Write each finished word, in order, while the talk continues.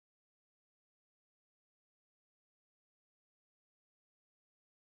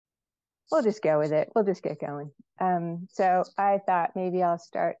we'll just go with it. We'll just get going. So I thought maybe I'll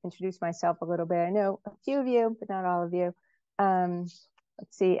introduce myself a little bit. I know a few of you, but not all of you.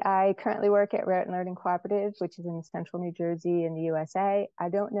 Let's see, I currently work at Raritan Learning Cooperative, which is in central New Jersey in the USA. I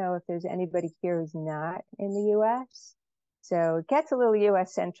don't know if there's anybody here who's not in the US. So it gets a little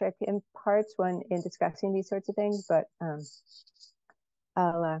US centric in parts when in discussing these sorts of things, but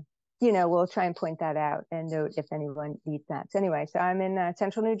we'll try and point that out and note if anyone needs that. So anyway, so I'm in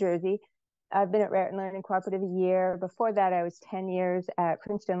central New Jersey. I've been at Raritan Learning Cooperative a year. Before that, I was 10 years at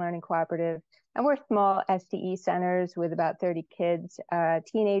Princeton Learning Cooperative. And we're small SDE centers with about 30 kids,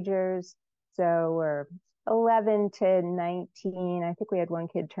 teenagers. So we're 11 to 19. I think we had one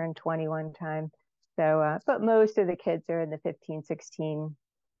kid turn 20 one time. So, but most of the kids are in the 15, 16,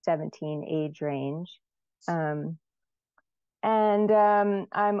 17 age range. And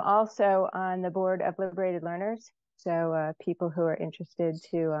I'm also on the board of Liberated Learners. So people who are interested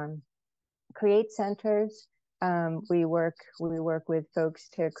to create centers. We work with folks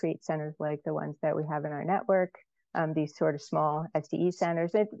to create centers like the ones that we have in our network, these sort of small SDE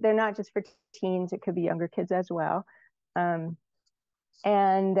centers. They're not just for teens, it could be younger kids as well. And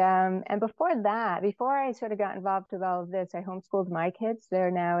before that, before I sort of got involved with all of this, I homeschooled my kids.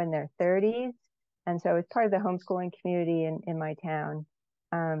 They're now in their 30s. And so it's part of the homeschooling community in my town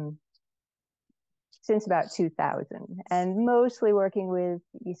since about 2000, and mostly working with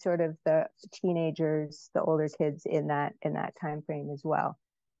sort of the teenagers, the older kids in that time frame as well.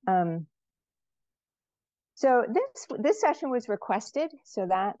 So this session was requested, so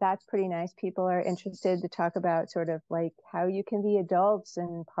that's pretty nice. People are interested to talk about sort of like how you can be adults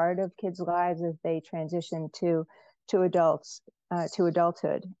and part of kids' lives as they transition to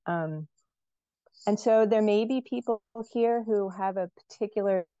adulthood. And so there may be people here who have a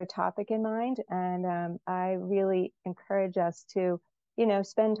particular topic in mind, and I really encourage us to,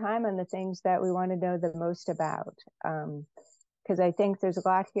 spend time on the things that we want to know the most about. Because I think there's a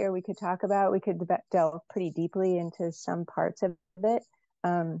lot here we could talk about. We could delve pretty deeply into some parts of it.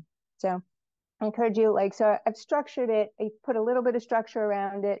 So I encourage you, so I've structured it. I put a little bit of structure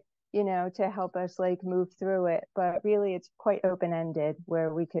around it, to help us move through it. But really, it's quite open-ended,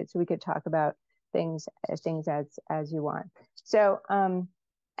 where we could talk about things as you want. So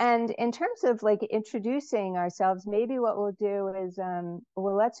and in terms of introducing ourselves, maybe what we'll do is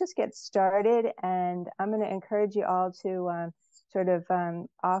let's just get started, and I'm going to encourage you all to sort of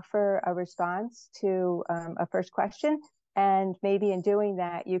offer a response to a first question, and maybe in doing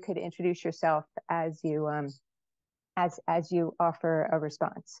that you could introduce yourself as you offer a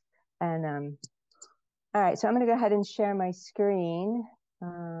response. And all right, so I'm going to go ahead and share my screen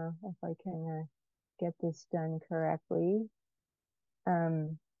if I can get this done correctly. All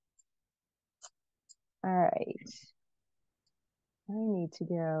right. I need to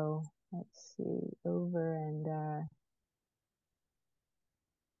go, let's see, over and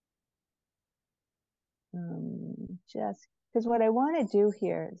just because what I want to do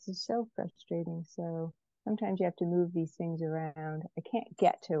here, this is so frustrating. So sometimes you have to move these things around. I can't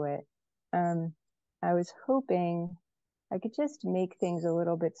get to it. I was hoping I could just make things a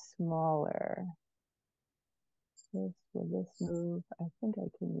little bit smaller. Will this move? I think I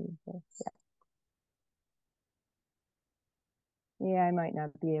can move this. Yeah, I might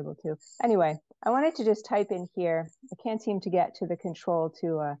not be able to. Anyway, I wanted to just type in here. I can't seem to get to the control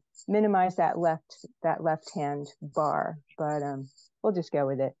to minimize that left-hand bar, but we'll just go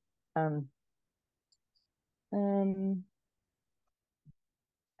with it. All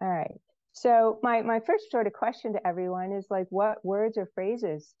right. So my first sort of question to everyone is what words or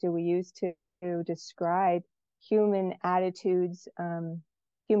phrases do we use to describe human attitudes,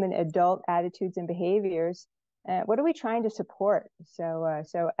 human adult attitudes and behaviors? What are we trying to support? So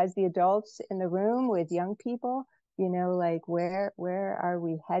as the adults in the room with young people, where are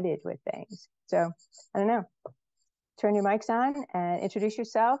we headed with things? So I don't know. Turn your mics on and introduce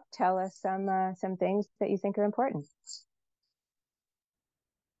yourself. Tell us some things that you think are important.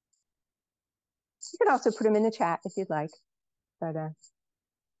 You can also put them in the chat if you'd like, but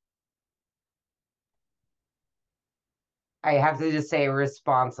I have to just say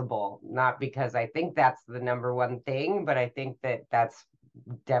responsible, not because I think that's the number one thing, but I think that that's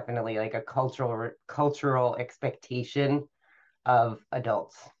definitely a cultural expectation of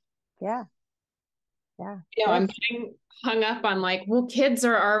adults. Yeah. Yeah. I'm getting hung up on well, kids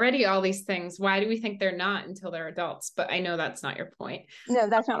are already all these things. Why do we think they're not until they're adults? But I know that's not your point. No,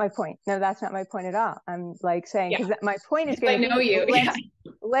 that's not my point. No, that's not my point at all. I'm saying, because my point is going to be, you.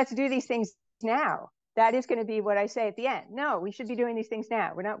 Let's do these things now. That is going to be what I say at the end. No, we should be doing these things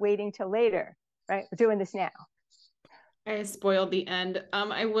now. We're not waiting till later, right? We're doing this now. I spoiled the end.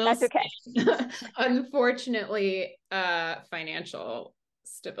 I will That's okay. say, unfortunately, financial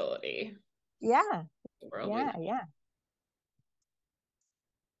stability. Yeah. World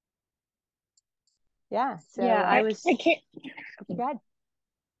Yeah. So Yeah, I can't. go ahead.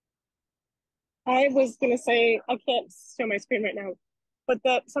 I was gonna say I can't show my screen right now, but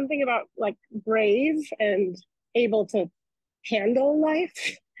that something about like brave and able to handle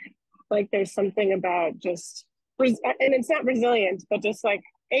life. Like there's something about just and it's not resilient, but just like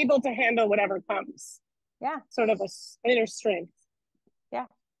able to handle whatever comes. Yeah. Sort of a inner strength. Yeah.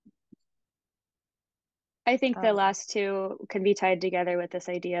 I think the last two can be tied together with this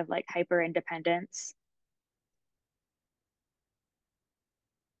idea of like hyper independence.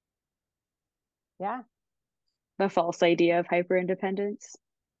 Yeah. The false idea of hyper independence.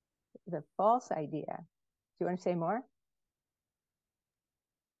 The false idea. Do you want to say more?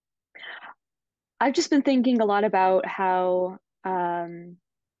 I've just been thinking a lot about how in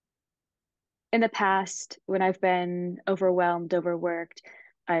the past, when I've been overwhelmed, overworked,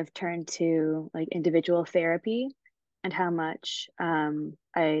 I've turned to like individual therapy, and how much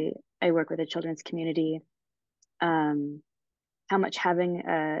I work with a children's community. How much having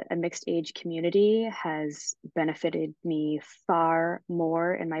a mixed age community has benefited me far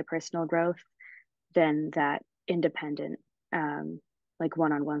more in my personal growth than that independent like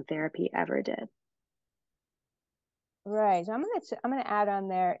one-on-one therapy ever did. Right. I'm gonna add on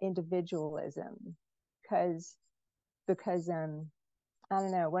there individualism because I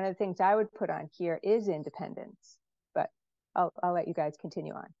don't know, one of the things I would put on here is independence, but I'll let you guys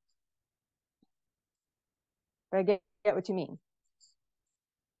continue on. But I get what you mean.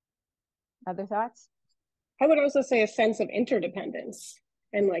 Other thoughts? I would also say a sense of interdependence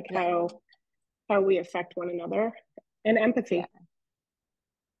and like how we affect one another, and empathy. Yeah.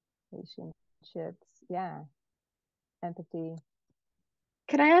 Relationships, yeah. Empathy.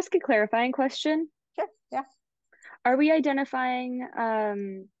 Can I ask a clarifying question? Sure, yeah. Are we identifying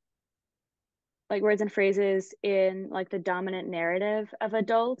like words and phrases in like the dominant narrative of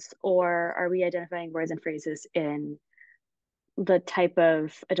adults, or are we identifying words and phrases in the type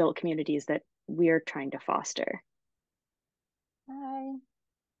of adult communities that we're trying to foster?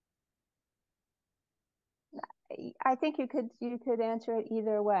 I think you could answer it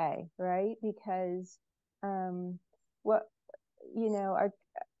either way, right? Because what our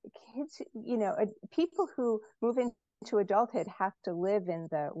kids, people who move into adulthood have to live in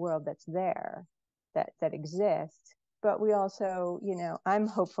the world that's there, that exists. But we also, I'm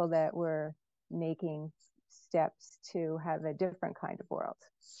hopeful that we're making steps to have a different kind of world.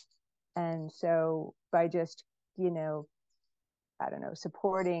 And so by just, I don't know,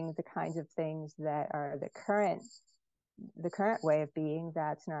 supporting the kinds of things that are the current way of being,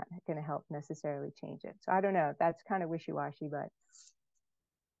 that's not going to help necessarily change it. So I don't know, that's kind of wishy-washy, but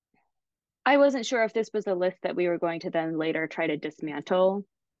I wasn't sure if this was a list that we were going to then later try to dismantle,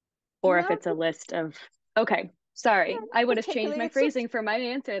 or if it's a list of, okay, sorry, I would have changed my phrasing for my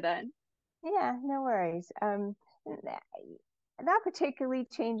answer then. Yeah, no worries. Not particularly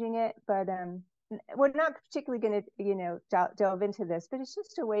changing it, but we're not particularly going to, delve into this, but it's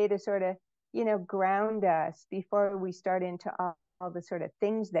just a way to sort of, ground us before we start into all the sort of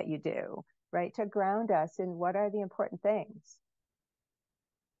things that you do, right? To ground us in what are the important things.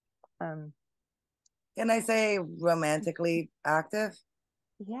 Can I say romantically active?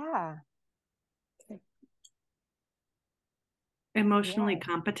 Yeah. Emotionally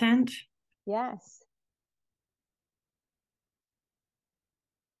competent. Yes.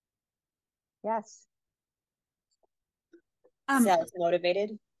 Yes.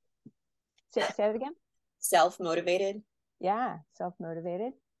 Self-motivated. Say it again. Self-motivated. Yeah,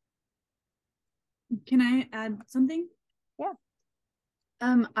 self-motivated. Can I add something? Yeah.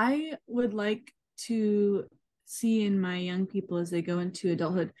 I would like to see in my young people as they go into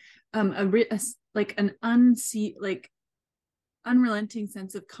adulthood, like an unrelenting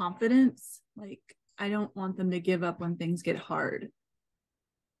sense of confidence. Like I don't want them to give up when things get hard.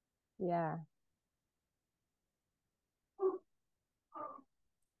 Yeah.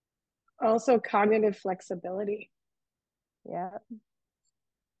 Also cognitive flexibility. Yeah.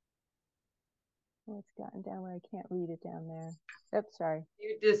 Oh, it's gotten down where I can't read it down there. Oops, sorry.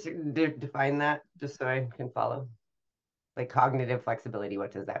 You just define that just so I can follow. Like cognitive flexibility,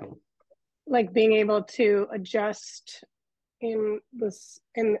 what does that mean? Like being able to adjust in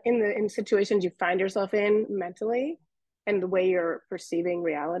situations you find yourself in mentally, and the way you're perceiving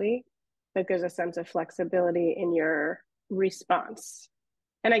reality. Like there's a sense of flexibility in your response.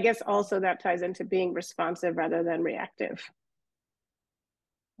 And I guess also that ties into being responsive rather than reactive.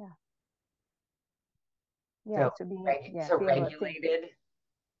 Yeah. Yeah, So, so being so be able to think. regulated,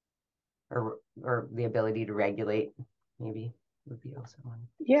 or the ability to regulate, maybe would be also one.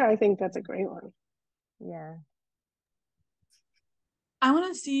 Yeah, I think that's a great one. Yeah. I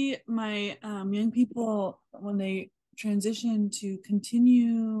want to see my young people when they transition to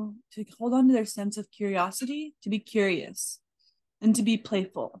continue to hold on to their sense of curiosity, to be curious, and to be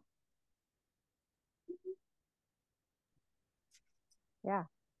playful. Yeah.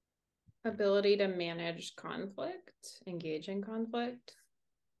 Ability to manage conflict, engage in conflict.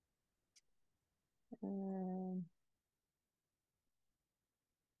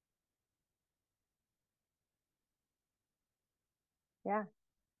 Yeah.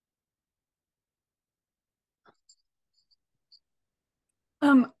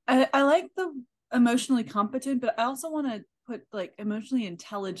 I like the emotionally competent, but I also want to put like emotionally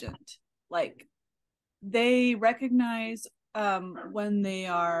intelligent. Like they recognize when they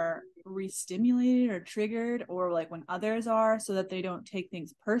are re-stimulated or triggered, or like when others are, so that they don't take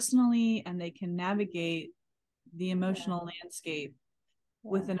things personally and they can navigate the emotional landscape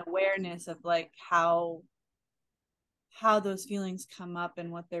with an awareness of like how those feelings come up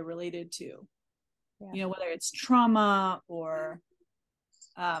and what they're related to. You know, whether it's trauma or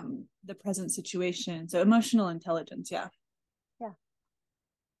the present situation. So emotional intelligence. Yeah.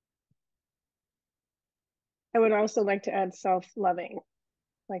 I would also like to add self-loving,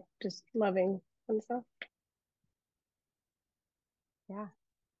 like just loving oneself. Yeah.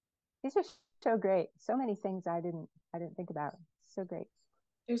 These are so great. So many things I didn't think about. So great.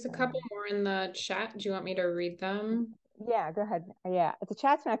 There's a couple more in the chat. Do you want me to read them? Yeah, go ahead. Yeah, the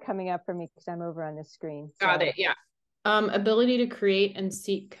chat's not coming up for me because I'm over on the screen. Got it. Yeah. Ability to create and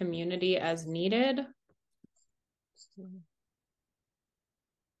seek community as needed.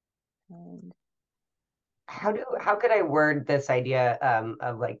 And how could I word this idea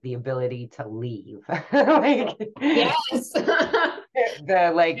of like the ability to leave? Like, yes.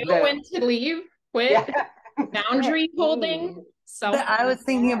 the like Know the when to leave, quit, yeah. boundary holding, self. I was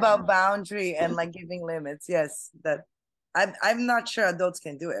thinking about boundary and like giving limits. Yes, that I'm not sure adults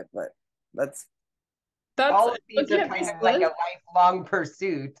can do it, but that's all of these look are at kind this of like a list. lifelong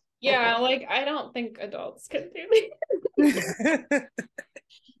pursuit. Yeah, like I don't think adults can do it.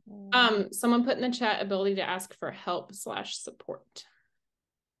 Someone put in the chat ability to ask for help / support.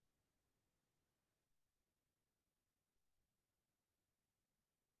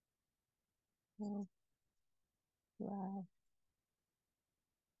 Wow.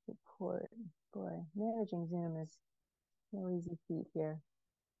 Support. Boy, managing Zoom is no easy feat here.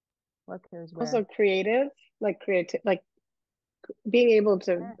 What goes where? Also creative, like creative, like being able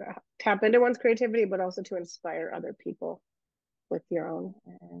to tap into one's creativity, but also to inspire other people with your own.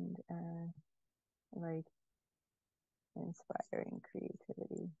 And like inspiring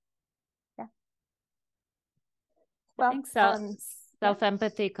creativity. Yeah. Well, I think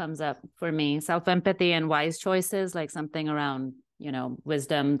self-empathy comes up for me. Self-empathy and wise choices, like something around,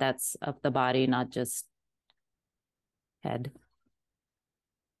 wisdom that's of the body, not just head.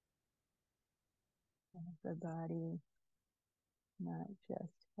 The body, not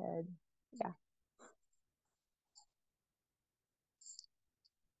just head. Yeah.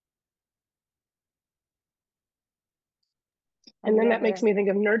 And then that makes me think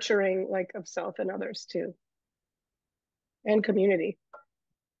of nurturing, like of self and others too, and community.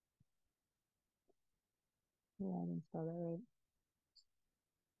 Yeah, I didn't spell that right.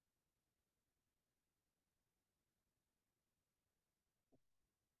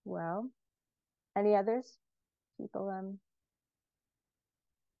 Well, any others? People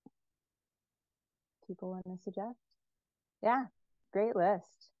want to suggest? Yeah, great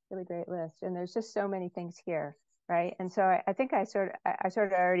list. Really great list. And there's just so many things here, right? And so I think I sort of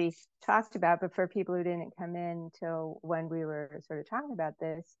already talked about, but for people who didn't come in till when we were sort of talking about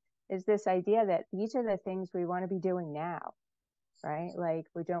this, is this idea that these are the things we want to be doing now, right? Like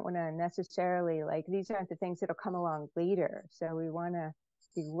we don't want to necessarily, like these aren't the things that'll come along later. So we want to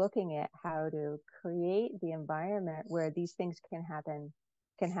be looking at how to create the environment where these things can happen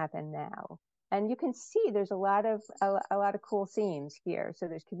now. And you can see there's a lot of cool themes here. So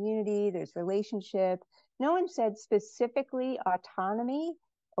there's community, there's relationship. No one said specifically autonomy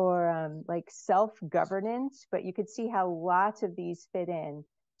or like self-governance, but you could see how lots of these fit in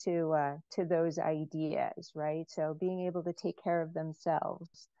to those ideas, right? So being able to take care of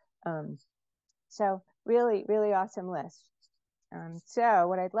themselves. So really, really awesome list. So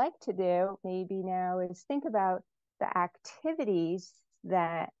what I'd like to do maybe now is think about the activities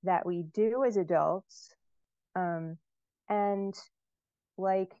that we do as adults, and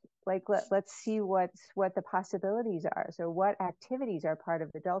like like let's see what the possibilities are. So what activities are part of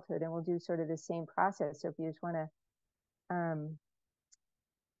adulthood, and we'll do sort of the same process. So if you just want to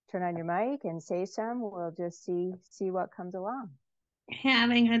turn on your mic and say some, we'll just see what comes along.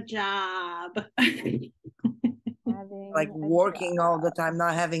 Having a job. Like working all the time,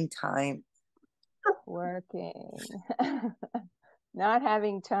 not having time. Working. Not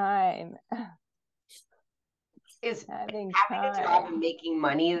having time. Is having a job and making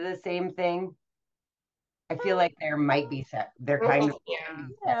money the same thing? I feel like there might be they're kind of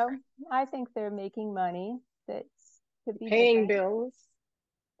No, I think they're making money. That could be paying different. bills.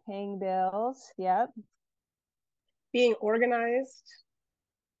 Paying bills. Yep. Being organized.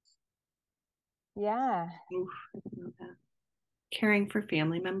 Yeah. Oof, caring for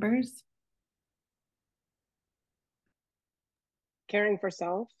family members. Caring for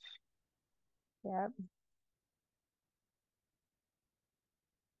self. Yep.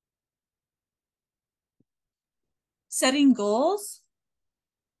 Setting goals.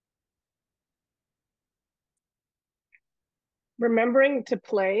 Remembering to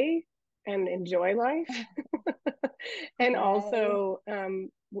play and enjoy life. And also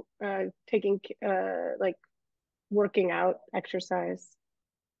taking like working out, exercise.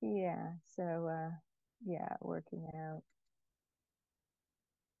 Yeah. So yeah, working out.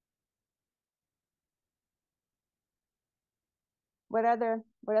 What other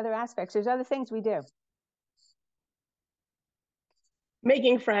aspects? There's other things we do.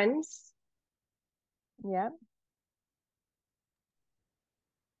 Making friends. Yep.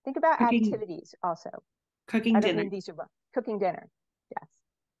 Think about Cooking. activities also. Cooking I don't dinner. mean these are cooking dinner. Yes.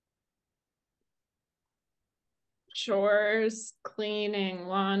 Chores, cleaning,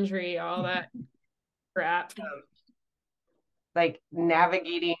 laundry, all that crap. Like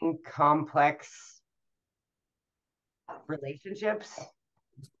navigating complex relationships.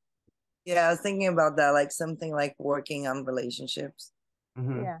 Yeah, I was thinking about that, like something like working on relationships.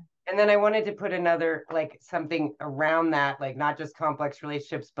 Mm-hmm. Yeah. And then I wanted to put another, like something around that, like not just complex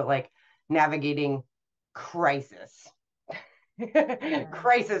relationships, but like navigating crisis.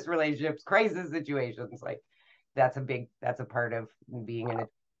 Crisis relationships, crisis situations. Like that's a part of being in it.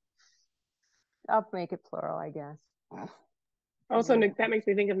 I'll make it plural, I guess. Also, that makes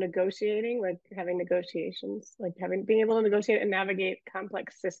me think of negotiating, like having negotiations, like being able to negotiate and navigate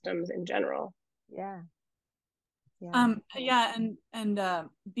complex systems in general. Yeah. Yeah, and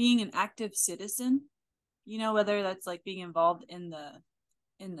being an active citizen, you know, whether that's like being involved in the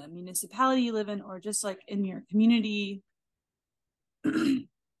municipality you live in, or just like in your community,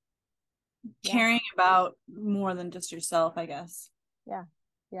 caring about more than just yourself, I guess.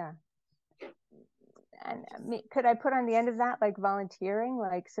 Yeah. And could I put on the end of that like volunteering,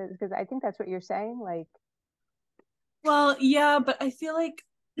 like, so because I think that's what you're saying, like. Well, yeah, but I feel like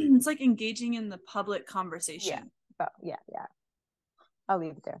it's like engaging in the public conversation. Yeah. I'll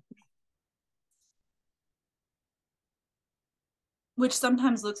leave it there. Which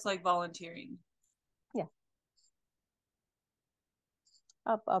sometimes looks like volunteering. Yeah.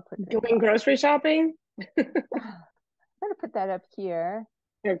 I'll put doing grocery shopping. I'm gonna put that up here.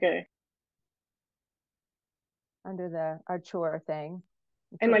 Okay. Under our chore thing.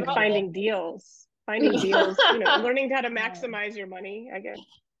 And like finding deals, you know, learning how to maximize your money, I guess.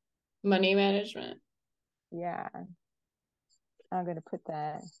 Money management. Yeah. I'm going to put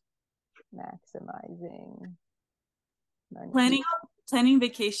that maximizing money. Planning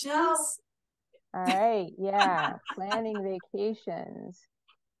vacations. All right. Yeah. Planning vacations.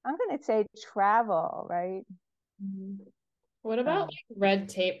 I'm going to say travel, right? What about like red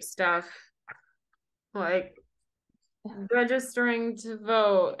tape stuff? Like registering to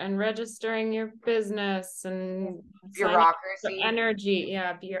vote and registering your business and bureaucracy. Energy.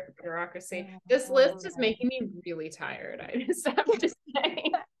 Yeah, bureaucracy. This list is making me really tired. I just have to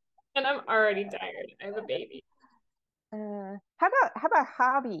say. And I'm already tired. I have a baby. How about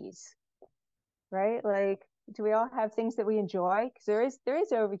hobbies? Right? Like, do we all have things that we enjoy? Because there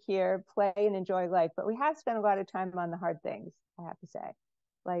is over here play and enjoy life, but we have spent a lot of time on the hard things, I have to say.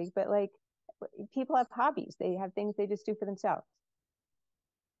 But people have hobbies. They have things they just do for themselves.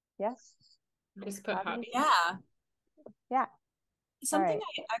 Yes? Just put hobbies. Yeah. Something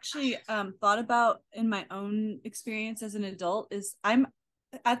I actually thought about in my own experience as an adult is I'm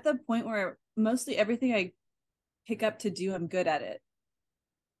at the point where mostly everything I pick up to do, I'm good at it.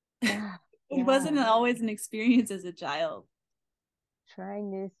 It wasn't always an experience as a child. Trying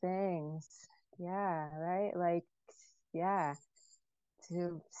new things. Yeah, right? Like, yeah.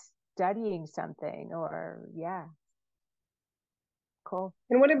 To studying something or, yeah. Cool.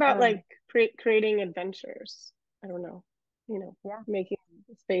 And what about like creating adventures? I don't know. making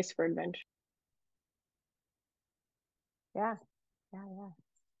space for adventure. Yeah.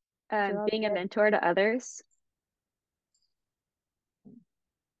 Being a mentor to others.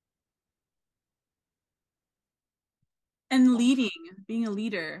 And leading, being a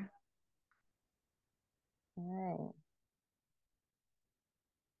leader. Right.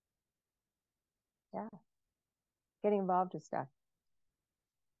 Yeah. Getting involved with stuff.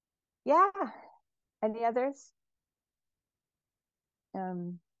 Yeah. Any others?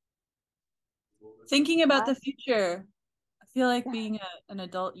 Thinking about the future. I feel like being an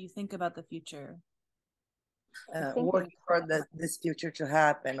adult, you think about the future. Working for this future to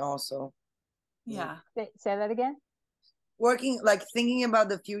happen also. Yeah. Say that again. Working, like thinking about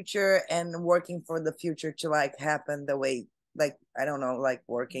the future and working for the future to like happen the way, like, I don't know, like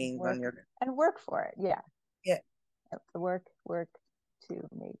working on your and work for it. Yeah. Yeah. Work to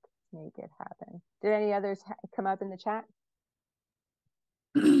make it happen. Did any others come up in the chat?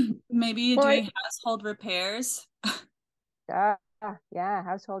 Maybe doing household repairs. Yeah,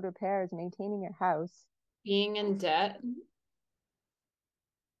 household repairs, maintaining your house. Being in debt.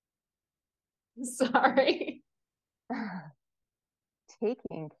 Sorry.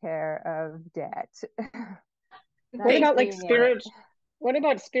 Taking care of debt. What about like spiritual? What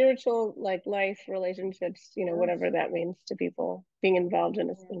about spiritual, like life, relationships? Whatever that means to people. Being involved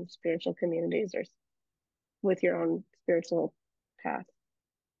in spiritual communities or with your own spiritual path.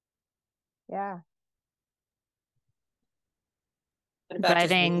 Yeah.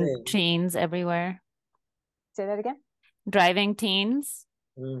 Driving teens everywhere. Say that again. Driving teens.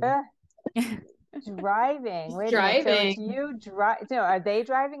 Driving. Wait a minute. So it's you drive. No, are they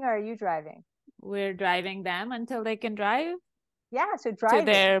driving or are you driving? We're driving them until they can drive. Yeah, so driving.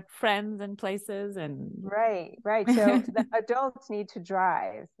 To their friends and places and right. So the adults need to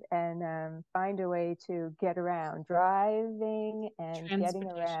drive and find a way to get around. Driving and getting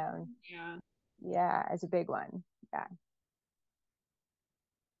around. Yeah, is a big one.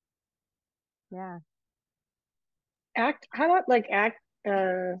 Yeah. How about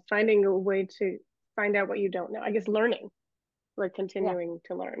finding a way to find out what you don't know? I guess learning, like continuing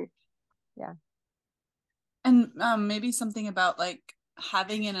to learn. Yeah. And maybe something about like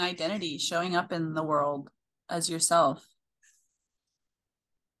having an identity, showing up in the world as yourself.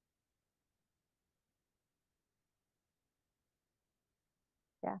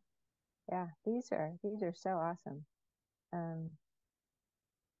 Yeah. These are so awesome.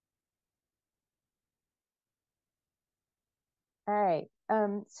 All right.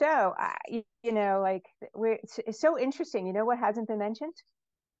 So like it's so interesting. You know what hasn't been mentioned?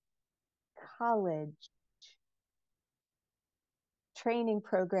 College. Training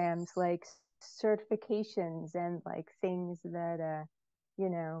programs like certifications and like things that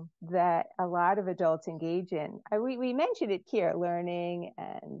that a lot of adults engage in. We mentioned it here, learning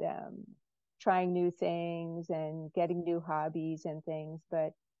and trying new things and getting new hobbies and things,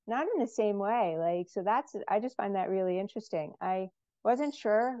 but not in the same way. Like, so I just find that really interesting. I wasn't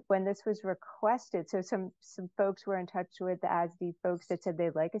sure when this was requested. So some folks were in touch with the ASDE folks that said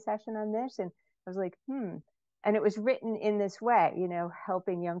they'd like a session on this. And I was like, and it was written in this way,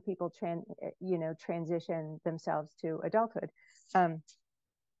 helping young people transition themselves to adulthood.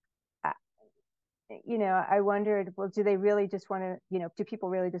 I wondered, well, do they really just want to, do people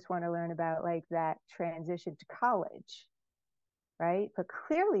really just want to learn about like that transition to college, right? But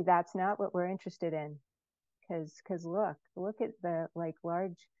clearly that's not what we're interested in, because look at the like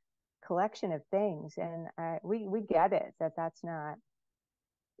large collection of things, and we get it that's not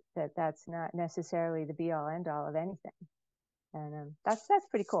necessarily the be all end all of anything, and that's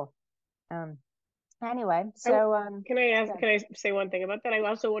pretty cool. Anyway, so can I say one thing about that? I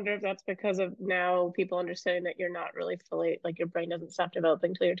also wonder if that's because of now people understanding that you're not really fully, like, your brain doesn't stop developing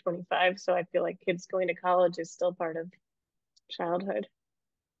until you're 25. So I feel like kids going to college is still part of childhood.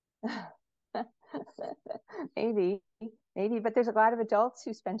 maybe, but there's a lot of adults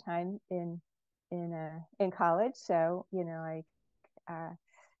who spend time in college. So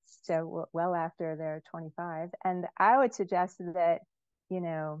so well after they're 25, and I would suggest that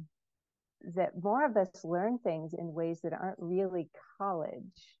that more of us learn things in ways that aren't really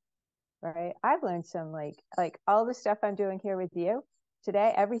college, right? I've learned some like all the stuff I'm doing here with you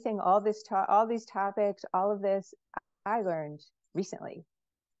today, everything, all these topics, all of this, I learned recently,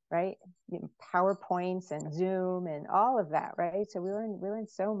 right? PowerPoints and Zoom and all of that, right? So we learn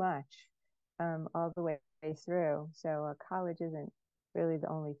so much all the way through. So college isn't really the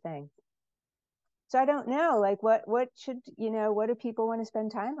only thing. So I don't know, like what should, what do people want to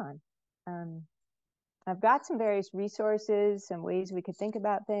spend time on? I've got some various resources, some ways we could think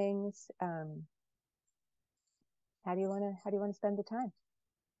about things. How do you want to spend the time?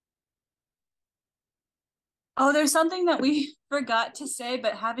 Oh, there's something that we forgot to say,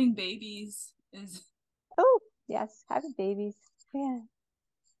 but having babies is. Oh, yes, having babies. Yeah.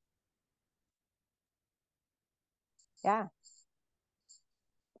 Yeah.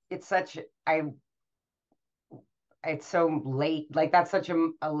 It's such, it's so late. Like that's such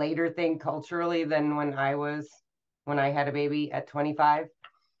a later thing culturally than when I had a baby at 25.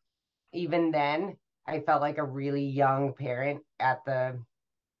 Even then, I felt like a really young parent at the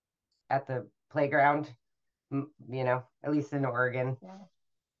playground, at least in Oregon. Yeah.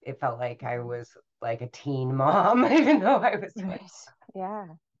 It felt like I was like a teen mom, even though I was right. Yeah.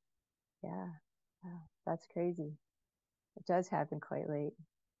 Yeah. Wow. That's crazy. It does happen quite late.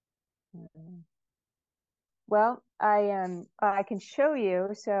 Well, I can show you.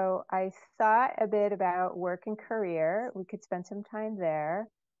 So I thought a bit about work and career. We could spend some time there,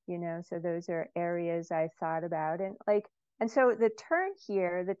 so those are areas I thought about. And so the turn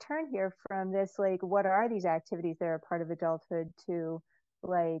here from this, like, what are these activities that are part of adulthood to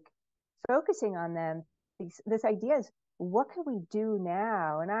like focusing on them, this idea is, what can we do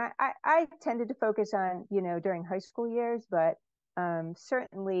now? And I tended to focus on, during high school years, but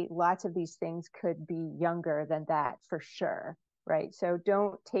certainly lots of these things could be younger than that for sure. Right. So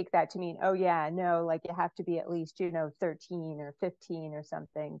don't take that to mean, oh yeah, no, like you have to be at least, 13 or 15 or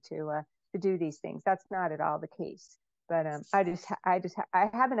something to do these things. That's not at all the case. But I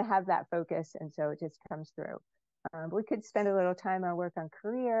happen to have that focus. And so it just comes through. We could spend a little time on work on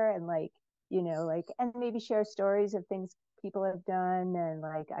career and and maybe share stories of things people have done and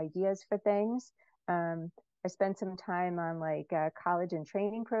like ideas for things. I spent some time on college and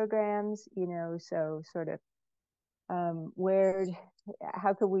training programs, so sort of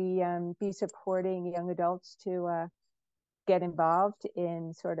how could we be supporting young adults to get involved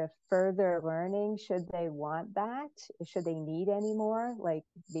in sort of further learning? Should they want that? Should they need any more? Like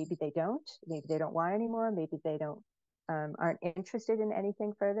maybe they don't want any more. Maybe they don't aren't interested in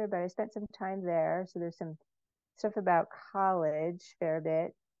anything further. But I spent some time there. So there's some stuff about college, fair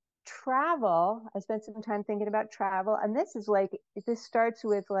bit. Travel, I spent some time thinking about travel. And this starts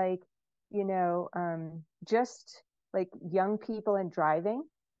with just like young people and driving,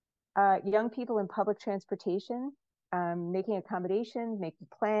 young people in public transportation, making accommodations, making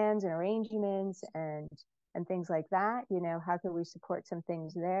plans and arrangements and things like that. How can we support some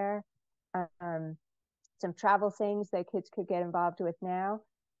things there? Some travel things that kids could get involved with now.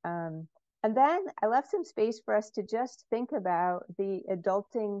 And then I left some space for us to just think about the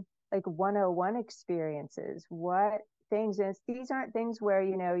adulting, like 101 experiences. What things, and these aren't things where,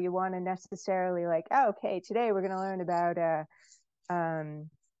 you want to necessarily like, oh, okay, today we're going to learn about,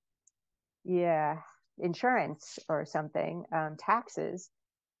 insurance or something, taxes.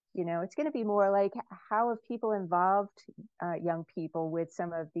 It's going to be more like, how have people involved young people with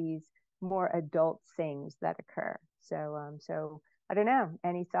some of these more adult things that occur? So I don't know.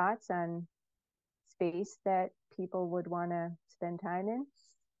 Any thoughts on space that people would want to spend time in?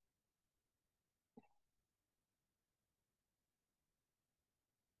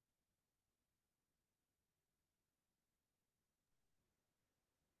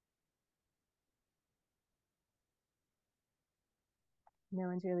 No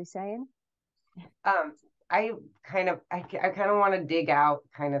one's really saying. I kind of want to dig out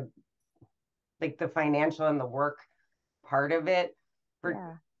kind of like the financial and the work part of it.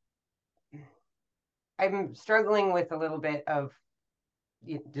 I'm struggling with a little bit of,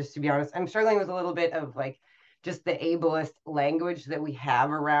 just to be honest, I'm struggling with a little bit of like just the ableist language that we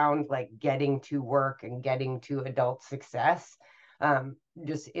have around like getting to work and getting to adult success.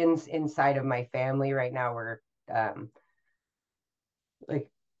 Just inside of my family right now, where like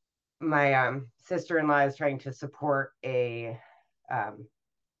my sister-in-law is trying to support a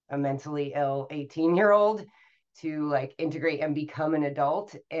mentally ill 18-year-old to like integrate and become an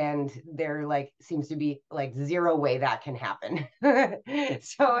adult, and there like seems to be like zero way that can happen.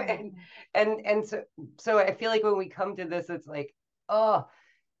 So so I feel like when we come to this, it's like, oh,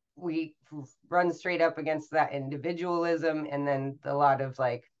 we run straight up against that individualism, and then a lot of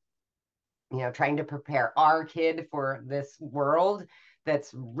like, trying to prepare our kid for this world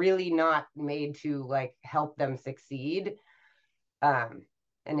that's really not made to like help them succeed. And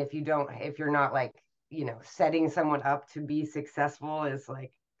if you're not like, setting someone up to be successful is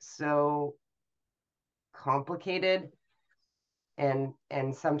like so complicated and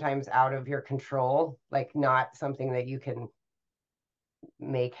sometimes out of your control, like not something that you can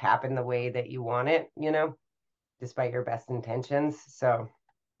make happen the way that you want it, despite your best intentions. So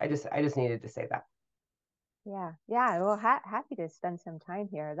I just needed to say that. Yeah. Well, happy to spend some time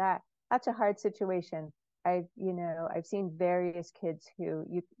here. That's a hard situation. I've seen various kids who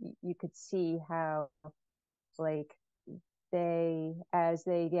you could see how, like, as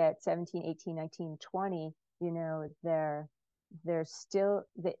they get 17, 18, 19, 20, they're still,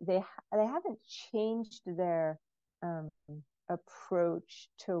 they haven't changed their approach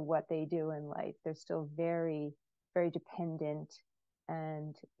to what they do in life. They're still very, very dependent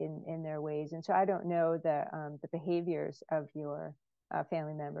and in their ways. And so I don't know the behaviors of your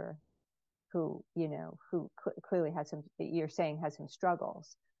family member who clearly has some, you're saying has some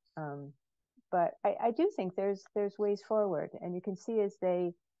struggles. But I do think there's ways forward, and you can see as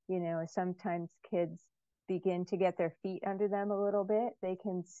they, sometimes kids begin to get their feet under them a little bit, they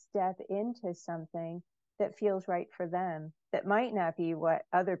can step into something that feels right for them, that might not be what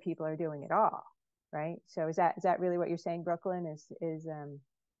other people are doing at all, right? So is that really what you're saying, Brooklyn, is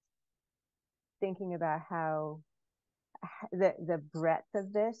thinking about how the breadth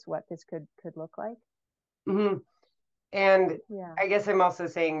of this, what this could look like? Mm-hmm. And I guess I'm also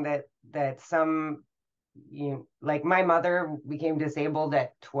saying that some, like my mother became disabled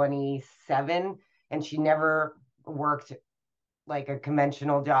at 27, and she never worked like a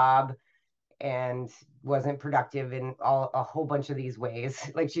conventional job and wasn't productive in a whole bunch of these ways.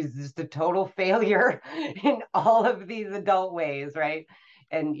 Like she's just a total failure in all of these adult ways, right?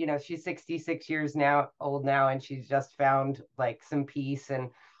 And she's 66 years old now, and she's just found like some peace. And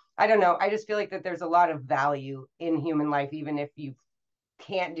I don't know, I just feel like that there's a lot of value in human life, even if you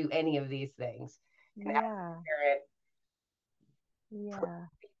can't do any of these things. And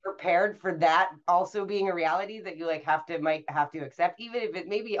prepared for that also being a reality that you might have to accept, even if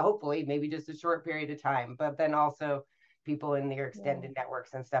it hopefully maybe just a short period of time. But then also people in their extended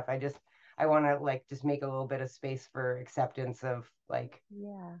networks and stuff, I want to like just make a little bit of space for acceptance of like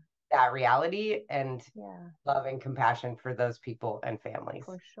that reality and love and compassion for those people and families.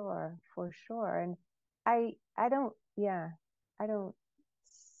 For sure. And I don't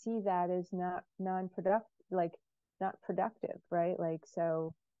see that as not productive, right? Like,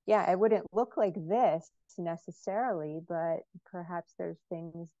 so it wouldn't look like this necessarily, but perhaps there's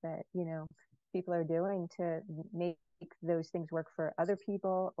things that people are doing to make those things work for other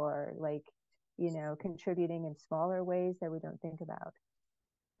people, or like contributing in smaller ways that we don't think about.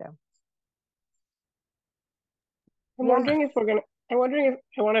 So I'm wondering if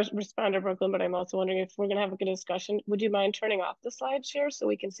I want to respond to Brooklyn, but I'm also wondering if we're gonna have a good discussion. Would you mind turning off the slide share so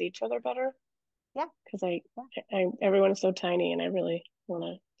we can see each other better? Yeah. Because everyone is so tiny, and I really want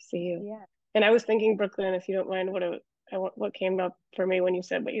to see you. Yeah. And I was thinking, Brooklyn, if you don't mind, what came up for me when you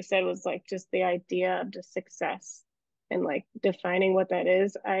said what you said was like just the idea of just success and like defining what that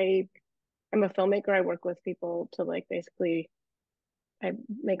is. I'm a filmmaker. I work with people to like basically, I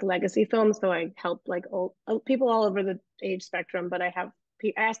make legacy films, so I help like old people all over the age spectrum. But I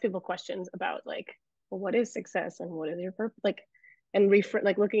ask people questions about like, well, what is success and what is your purpose? Like, and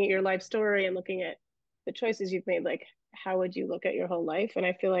like looking at your life story and looking at the choices you've made. Like, how would you look at your whole life? And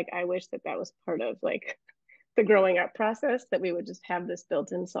I feel like I wish that was part of like the growing up process, that we would just have this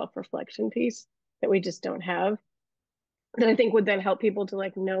built-in self-reflection piece that we just don't have. That I think would then help people to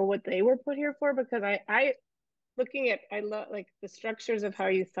like know what they were put here for. Because I love like the structures of how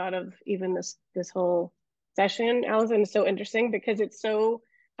you thought of even this whole session, Alison, is so interesting, because it's so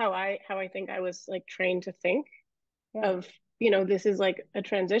how I think I was like trained to think of, this is like a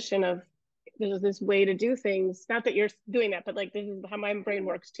transition of, there's this way to do things. Not that you're doing that, but like this is how my brain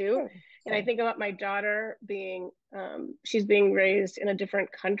works too. Sure. And I think about my daughter being, she's being raised in a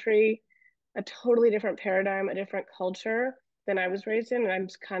different country, a totally different paradigm, a different culture than I was raised in. And I'm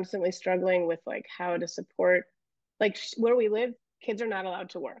constantly struggling with like how to support, like where we live, kids are not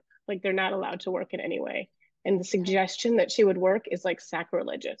allowed to work. Like they're not allowed to work in any way. And the suggestion that she would work is like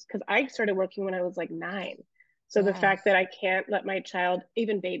sacrilegious, because I started working when I was like 9. So the fact that I can't let my child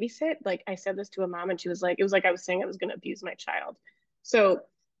even babysit, like I said this to a mom and she was like, it was like I was saying I was going to abuse my child. So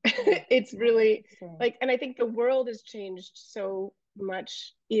it's really like, and I think the world has changed so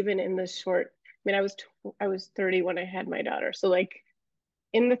much, even in this short, I mean, I was 30 when I had my daughter. So like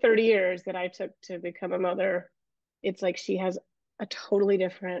in the 30 years that I took to become a mother, it's like she has a totally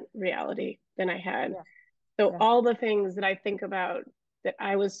different reality than I had. So all the things that I think about that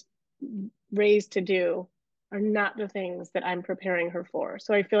I was raised to do are not the things that I'm preparing her for.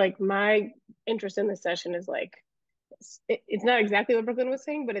 So I feel like my interest in this session is like, it's not exactly what Brooklyn was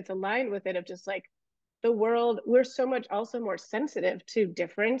saying, but it's aligned with it, of just like the world, we're so much also more sensitive to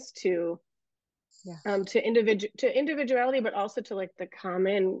difference, to individuality, but also to like the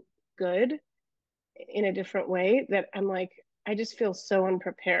common good in a different way, that I'm like, I just feel so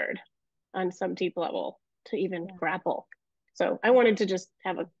unprepared on some deep level to even grapple. So I wanted to just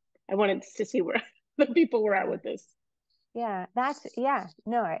I wanted to see where the people we're at with this. Yeah,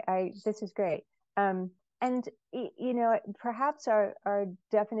 no, I this is great. And you know, perhaps our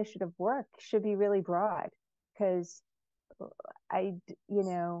definition of work should be really broad, because I, you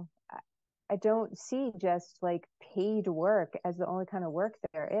know, I don't see just like paid work as the only kind of work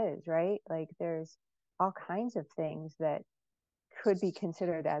there is, right? Like there's all kinds of things that could be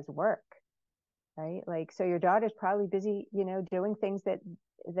considered as work, right? Like, so your daughter's probably busy, you know, doing things that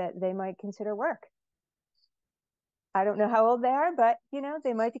they might consider work. I don't know how old they are, but you know,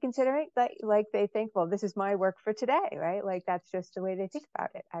 they might be considering like they think, well, this is my work for today, right? Like that's just the way they think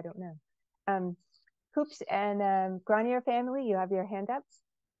about it. I don't know. Hoops and Granier family, you have your hand up.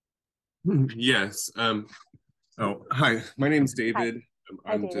 Yes. Oh, hi. My name's David.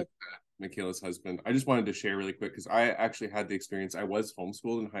 Hi, I'm David. just Michaela's husband. I just wanted to share really quick because I actually had the experience. I was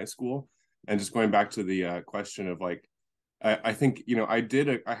homeschooled in high school, and just going back to the question of like, I think, you know, I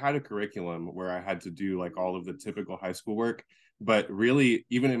had a curriculum where I had to do like all of the typical high school work, but really,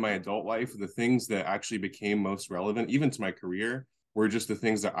 even in my adult life, the things that actually became most relevant, even to my career, were just the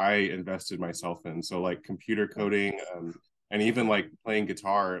things that I invested myself in. So like computer coding, and even like playing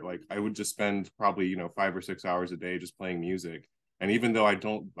guitar, like I would just spend probably, you know, 5 or 6 hours a day just playing music. And even though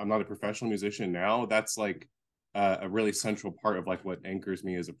I'm not a professional musician now, that's like a really central part of like what anchors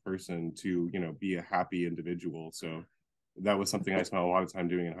me as a person to, you know, be a happy individual. So that was something I spent a lot of time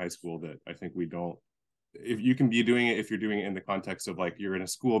doing in high school that I think we don't. If you can be doing it, if you're doing it in the context of like you're in a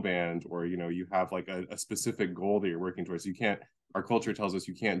school band, or you know, you have like a specific goal that you're working towards, you can't, our culture tells us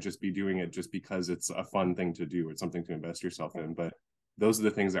you can't just be doing it just because it's a fun thing to do, it's something to invest yourself in. But those are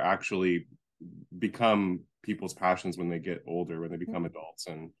the things that actually become people's passions when they get older, when they become adults.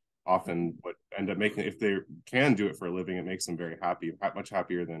 And often what end up making, if they can do it for a living, it makes them very happy, much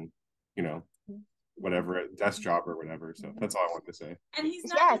happier than, you know, whatever, a desk job or whatever. So that's all I want to say. And he's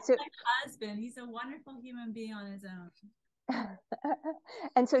not just my husband, he's a wonderful human being on his own.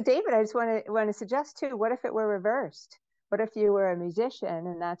 And so David, I just want to suggest too, what if it were reversed? What if you were a musician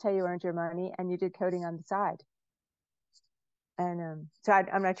and that's how you earned your money and you did coding on the side? And so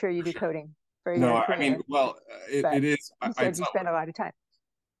I'm not sure you do coding for your career. I mean, well, it is. You said you spend a lot of time.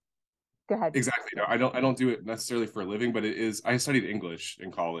 Go ahead. Exactly. No, I don't do it necessarily for a living, but it is. I studied English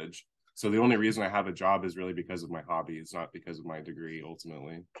in college, so the only reason I have a job is really because of my hobby. It's not because of my degree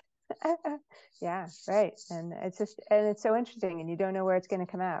ultimately. Yeah, right. And it's so interesting, and you don't know where it's going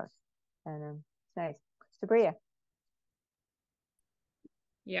to come out, and it's nice. Sabria.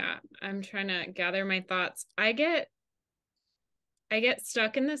 Yeah, I'm trying to gather my thoughts. I get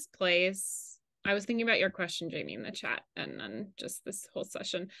stuck in this place. I was thinking about your question, Jamie, in the chat, and then just this whole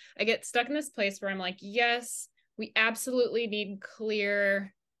session. I get stuck in this place where I'm like, yes, we absolutely need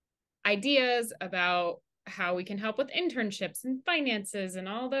clear ideas about how we can help with internships and finances and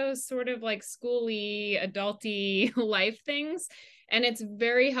all those sort of like schooly, adulty life things. And it's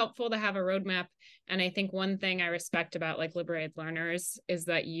very helpful to have a roadmap. And I think one thing I respect about like liberated learners is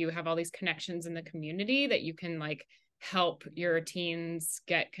that you have all these connections in the community that you can like help your teens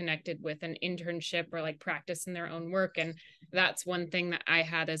get connected with an internship or like practice in their own work. And that's one thing that I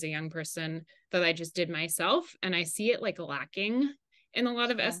had as a young person that I just did myself. And I see it like lacking in a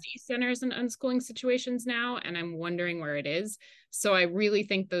lot of SDE centers and unschooling situations now, and I'm wondering where it is. So I really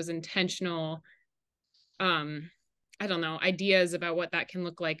think those intentional, I don't know, ideas about what that can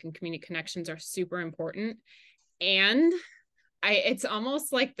look like and community connections are super important. And it's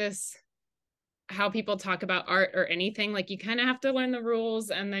almost like this, how people talk about art or anything, like you kind of have to learn the rules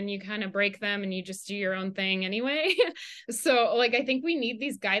and then you kind of break them and you just do your own thing anyway. So like, I think we need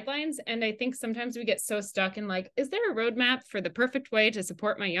these guidelines. And I think sometimes we get so stuck in like, is there a roadmap for the perfect way to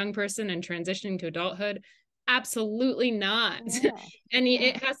support my young person in transitioning to adulthood? Absolutely not. Yeah. And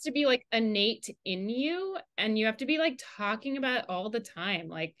it has to be like innate in you, and you have to be like talking about it all the time.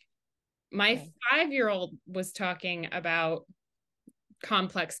 Like my 5-year-old was talking about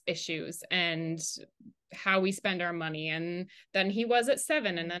complex issues and how we spend our money, and then he was at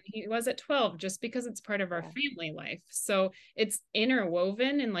 7 and then he was at 12, just because it's part of our family life. So it's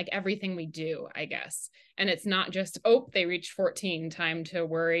interwoven in like everything we do, I guess. And it's not just, oh, they reached 14, time to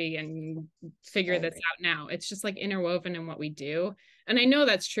worry and figure this out now. It's just like interwoven in what we do. And I know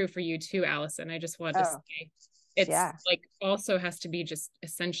that's true for you too, Allison. I just wanted to say it's like also has to be just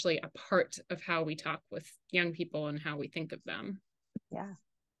essentially a part of how we talk with young people and how we think of them. Yeah,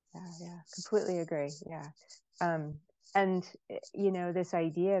 completely agree. Yeah. And you know, this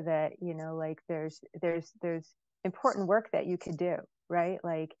idea that, you know, like there's important work that you could do, right?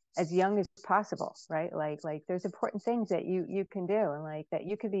 Like as young as possible, right? Like there's important things that you can do, and like that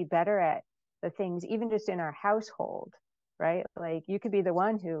you could be better at the things even just in our household, right? Like you could be the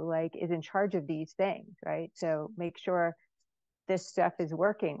one who like is in charge of these things, right? So make sure this stuff is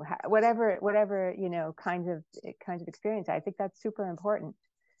working, whatever, you know, kinds of experience. I think that's super important.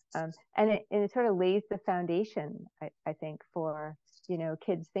 And it sort of lays the foundation, I think, for, you know,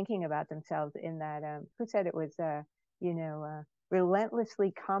 kids thinking about themselves in that, who said it was, you know,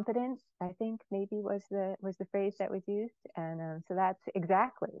 relentlessly competent, I think maybe was the phrase that was used. And so that's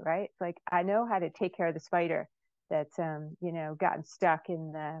exactly, right? It's like, I know how to take care of the spider that's, you know, gotten stuck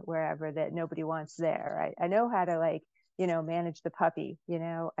in the wherever that nobody wants there, right? I know how to, like, you know, manage the puppy, you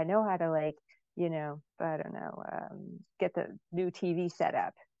know, I know how to, like, you know, I don't know, get the new TV set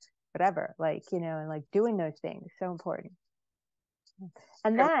up, whatever, like, you know, and like doing those things, so important.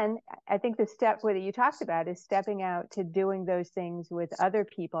 And then I think the step where you talked about is stepping out to doing those things with other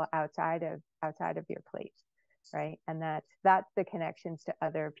people outside of your place, right? And that's the connections to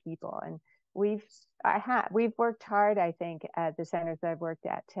other people. And we've worked hard, I think, at the centers that I've worked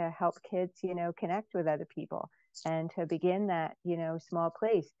at to help kids, you know, connect with other people and to begin that, you know, small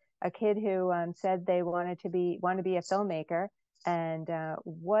place. A kid who said they wanted to be a filmmaker and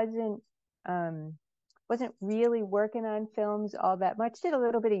wasn't really working on films all that much, did a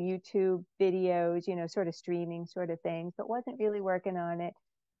little bit of YouTube videos, you know, sort of streaming sort of things, but wasn't really working on it.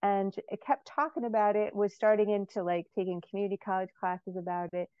 And it kept talking about it, was starting into like taking community college classes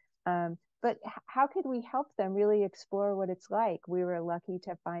about it. But how could we help them really explore what it's like? We were lucky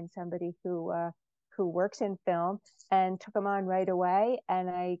to find somebody who works in film and took them on right away.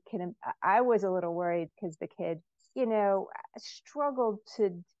 And I was a little worried because the kid, you know, struggled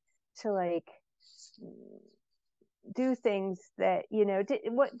to like do things that, you know,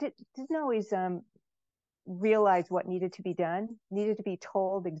 didn't always realize what needed to be done, needed to be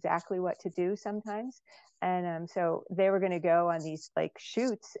told exactly what to do sometimes. And so they were going to go on these like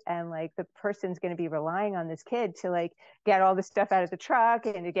shoots, and like the person's going to be relying on this kid to like get all the stuff out of the truck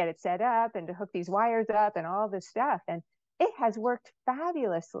and to get it set up and to hook these wires up and all this stuff. And it has worked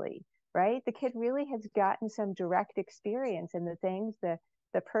fabulously, right? The kid really has gotten some direct experience in the things the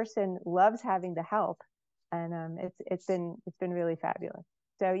person loves having the help. And it's been really fabulous.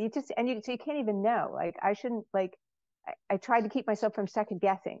 So you can't even know, like, I shouldn't, like, I tried to keep myself from second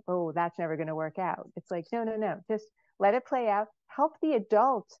guessing. Oh, that's never going to work out. It's like, no, just let it play out. Help the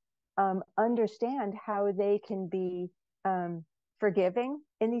adult understand how they can be forgiving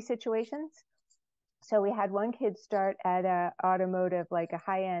in these situations. So we had one kid start at a automotive, like a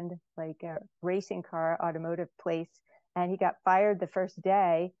high-end, like a racing car automotive place, and he got fired the first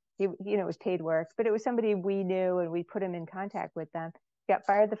day. He, you know, it was paid work, but it was somebody we knew, and we put him in contact with them. He got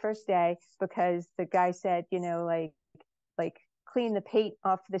fired the first day because the guy said, you know, like clean the paint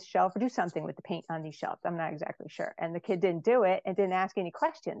off this shelf or do something with the paint on these shelves. I'm not exactly sure. And the kid didn't do it and didn't ask any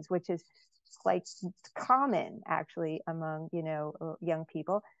questions, which is like common actually among, you know, young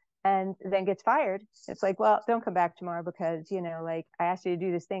people. And then gets fired. It's like, well, don't come back tomorrow because, you know, like I asked you to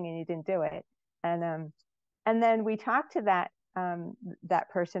do this thing and you didn't do it. And then we talked to that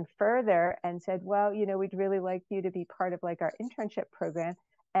person further and said, well, you know, we'd really like you to be part of like our internship program.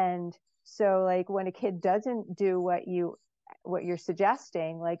 And so like when a kid doesn't do what you're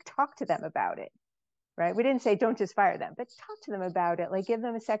suggesting, like talk to them about it, right? We didn't say don't just fire them, but talk to them about it, like give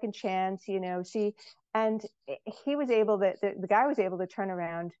them a second chance, you know, see. And he was able to, the guy was able to turn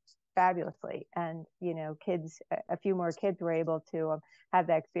around fabulously. And, you know, a few more kids were able to have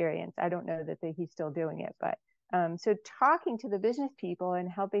that experience. I don't know that he's still doing it, but so talking to the business people and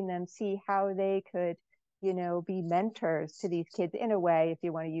helping them see how they could, you know, be mentors to these kids in a way, if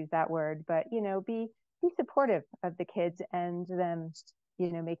you want to use that word, but, you know, be supportive of the kids and them, you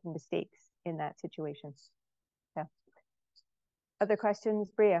know, making mistakes in that situation. So other questions,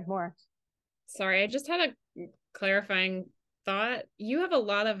 Bria, more? Sorry, I just had a clarifying thought. You have a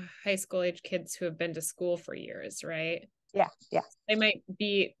lot of high school age kids who have been to school for years, right? Yeah.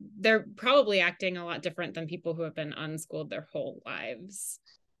 They're probably acting a lot different than people who have been unschooled their whole lives.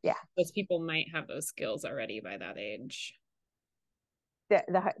 Yeah. Those people might have those skills already by that age.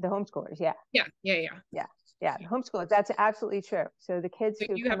 The homeschoolers, yeah. Yeah. The homeschoolers, that's absolutely true. So the kids so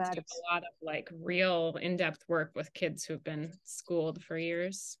who you come have out of a lot of like real in-depth work with kids who've been schooled for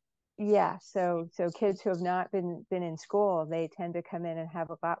years. Yeah, so kids who have not been in school, they tend to come in and have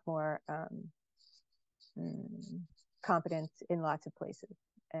a lot more competence in lots of places,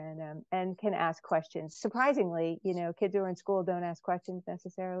 and can ask questions. Surprisingly, you know, kids who are in school don't ask questions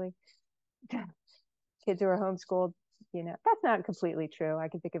necessarily. Kids who are homeschooled, you know, that's not completely true. I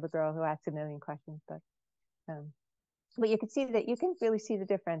can think of a girl who asks a million questions, but you can see that, you can really see the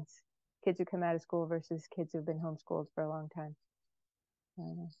difference. Kids who come out of school versus kids who've been homeschooled for a long time.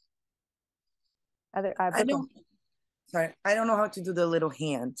 Sorry, I don't know how to do the little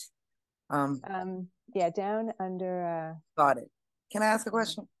hand. Yeah, down under. Got it. Can I ask a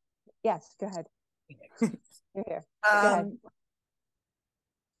question? Yes, go ahead. You're here. Go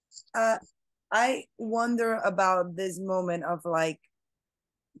ahead. I wonder about this moment of like,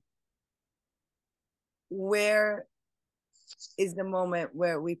 where is the moment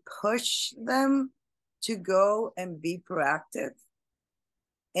where we push them to go and be proactive,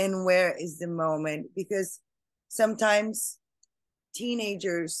 and where is the moment, because sometimes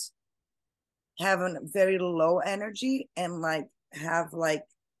teenagers have a very low energy and like have like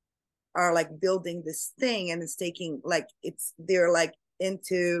are like building this thing, and it's taking like they're like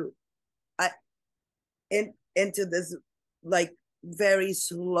into into this like very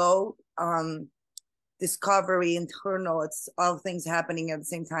slow discovery internal. It's all things happening at the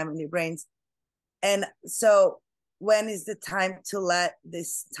same time in your brains. And so when is the time to let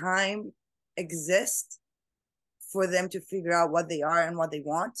this time exist for them to figure out what they are and what they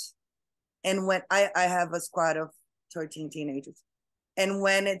want? And when I have a squad of 13 teenagers, and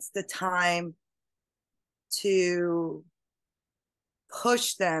when it's the time to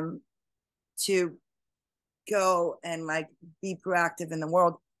push them to go and like be proactive in the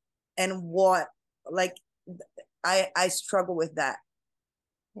world, and what like I struggle with that.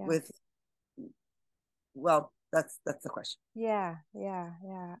 Yeah. With well, that's the question. Yeah.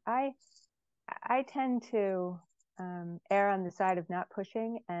 I tend to err on the side of not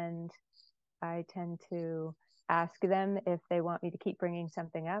pushing, and I tend to ask them if they want me to keep bringing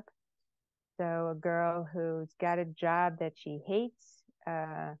something up. So a girl who's got a job that she hates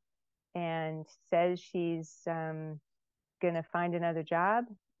and says she's gonna find another job.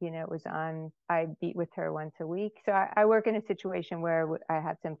 It was I meet with her once a week. So I work in a situation where I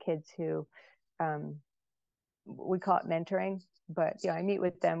have some kids who we call it mentoring, but I meet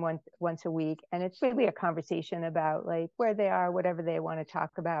with them once a week, and it's really a conversation about like where they are, whatever they want to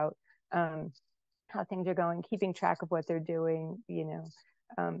talk about, how things are going, keeping track of what they're doing,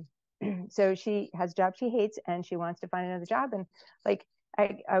 so she has a job she hates and she wants to find another job. And like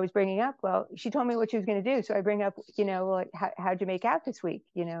I was bringing up, well, she told me what she was going to do. So I bring up, like, how'd you make out this week?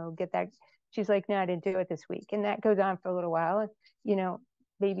 Get that. She's like, no, I didn't do it this week. And that goes on for a little while. And,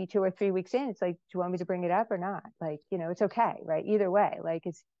 maybe 2 or 3 weeks in, it's like, do you want me to bring it up or not? Like, it's okay, right? Either way, like,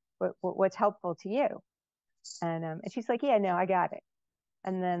 it's what's helpful to you. And she's like, yeah, no, I got it.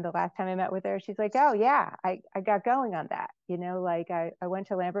 And then the last time I met with her, she's like, oh yeah, I got going on that. Like I went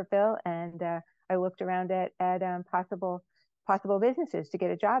to Lambertville and I looked around at possible businesses to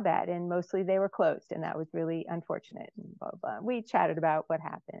get a job at, and mostly they were closed, and that was really unfortunate. And blah, blah. We chatted about what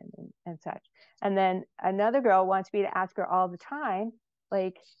happened and such. And then another girl wants me to ask her all the time,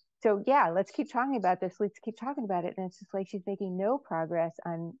 like, so yeah, let's keep talking about this. Let's keep talking about it. And it's just like she's making no progress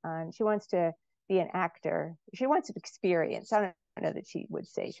on. She wants to be an actor. She wants experience. I don't know that she would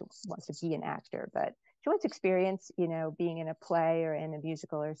say she wants to be an actor, but she wants experience, being in a play or in a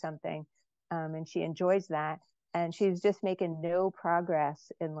musical or something. And she enjoys that. And she's just making no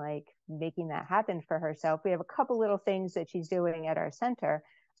progress in like making that happen for herself. We have a couple little things that she's doing at our center,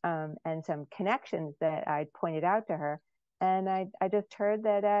 and some connections that I pointed out to her. And I just heard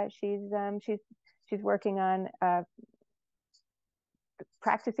that she's working on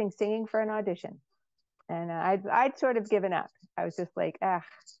practicing singing for an audition. And I'd sort of given up. I was just like,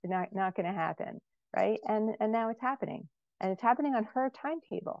 not going to happen, right? And now it's happening, and it's happening on her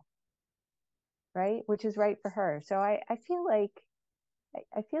timetable, right? Which is right for her. So I feel like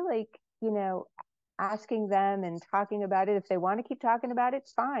asking them and talking about it. If they want to keep talking about it,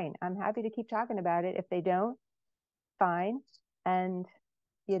 it's fine. I'm happy to keep talking about it. If they don't, fine. And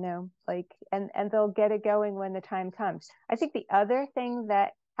and they'll get it going when the time comes. I think the other thing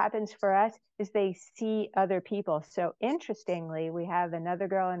that happens for us is they see other people. So interestingly, we have another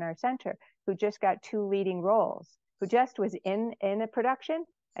girl in our center who just got 2 leading roles, who just was in a production,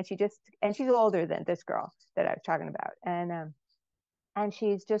 and she's older than this girl that I was talking about, and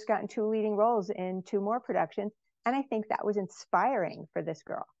she's just gotten 2 leading roles in 2 more productions. And I think that was inspiring for this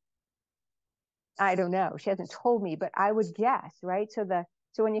girl. I don't know. She hasn't told me, but I would guess, right?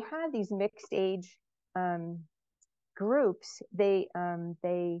 So when you have these mixed age groups, they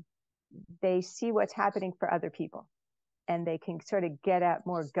see what's happening for other people, and they can sort of get at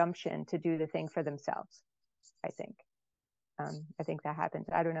more gumption to do the thing for themselves. I think that happens.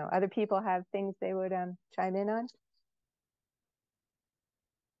 I don't know. Other people have things they would chime in on.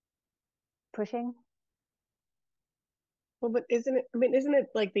 Pushing. Well, but isn't it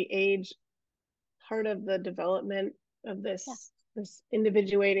like the age part of the development of this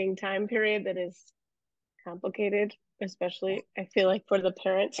individuating time period that is complicated, especially I feel like for the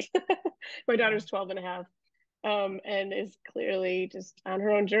parents. My daughter's 12 and a half, and is clearly just on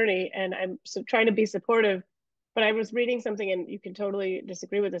her own journey. And I'm trying to be supportive. But I was reading something, and you can totally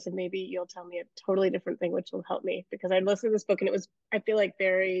disagree with this, and maybe you'll tell me a totally different thing, which will help me, because I listened to this book and it was, I feel like,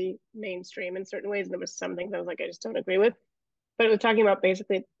 very mainstream in certain ways. And there was some things I was like, I just don't agree with. But it was talking about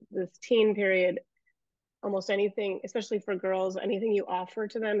basically this teen period, almost anything, especially for girls, anything you offer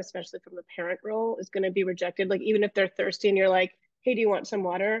to them, especially from the parent role, is going to be rejected. Like, even if they're thirsty and you're like, hey, do you want some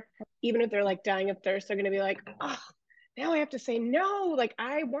water? Even if they're like dying of thirst, they're going to be like, oh, now I have to say no. Like,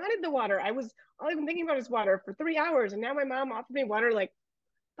 I wanted the water. All I've been thinking about is water for 3 hours. And now my mom offered me water. Like,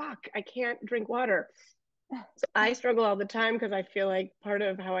 fuck, I can't drink water. So I struggle all the time, because I feel like part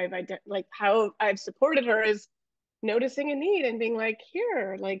of how how I've supported her is noticing a need and being like,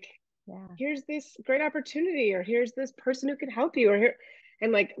 here, like, here's this great opportunity, or here's this person who can help you, or here,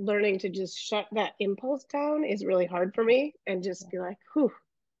 and like learning to just shut that impulse down is really hard for me, and just be like, whew,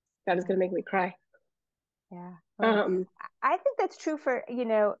 that is going to make me cry. Yeah. Well, I think that's true for,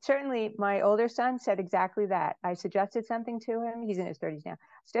 certainly my older son said exactly that. I suggested something to him. He's in his 30s now.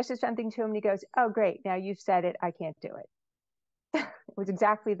 Suggested something to him and he goes, oh, great. Now you've said it. I can't do it. It was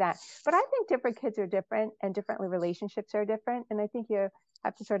exactly that. But I think different kids are different, and differently relationships are different. And I think you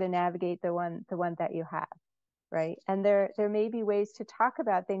have to sort of navigate the one that you have. Right. And there may be ways to talk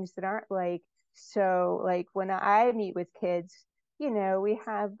about things that aren't like, so like when I meet with kids, we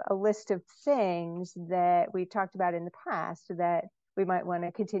have a list of things that we've talked about in the past that we might want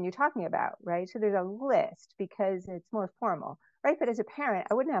to continue talking about, right? So there's a list because it's more formal, right? But as a parent,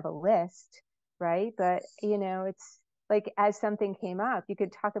 I wouldn't have a list, right? But, it's like, as something came up, you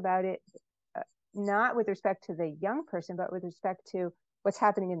could talk about it, not with respect to the young person, but with respect to what's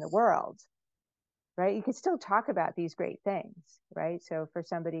happening in the world, right? You could still talk about these great things, right? So for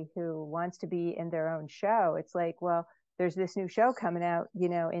somebody who wants to be in their own show, it's like, well, there's this new show coming out,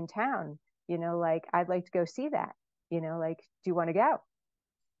 in town, like, I'd like to go see that, like, do you want to go?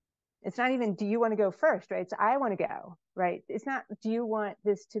 It's not even, do you want to go first, right? It's, I want to go, right? It's not, do you want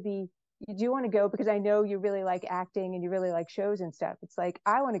this to be, do you want to go because I know you really like acting and you really like shows and stuff. It's like,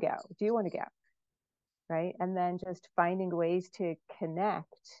 I want to go. Do you want to go? Right. And then just finding ways to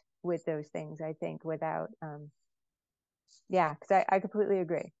connect with those things, I think, without, because I completely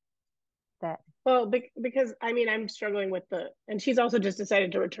agree that. Well, because I mean, I'm struggling with and she's also just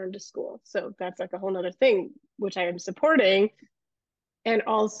decided to return to school. So that's like a whole nother thing, which I am supporting. And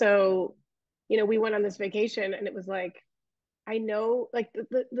also, we went on this vacation, and it was like, I know, like,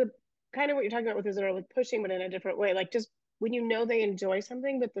 the kind of what you're talking about with Israel, like pushing, but in a different way. Like, just when they enjoy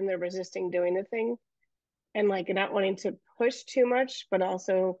something, but then they're resisting doing the thing, and like not wanting to push too much, but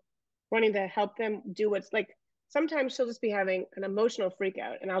also wanting to help them do what's like, sometimes she'll just be having an emotional freak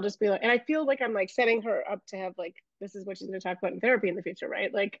out, and I'll just be like, and I feel like I'm like setting her up to have, like, this is what she's going to talk about in therapy in the future,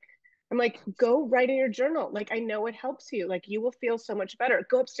 right? Like, I'm like, go write in your journal. Like, I know it helps you. Like, you will feel so much better.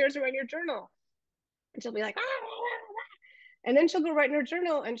 Go upstairs and write in your journal. And she'll be like, and then she'll go write in her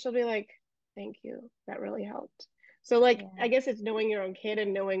journal, and she'll be like, thank you, that really helped. So like, I guess it's knowing your own kid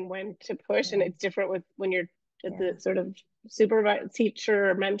and knowing when to push. And it's different with when you're the sort of supervisor,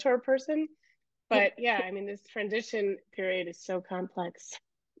 teacher, mentor person. But I mean, this transition period is so complex.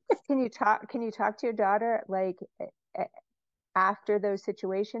 Can you talk to your daughter, like, after those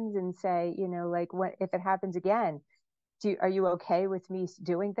situations, and say, like, if it happens again, are you okay with me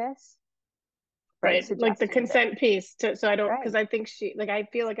doing this? Right. Like the consent piece so I don't, because I think I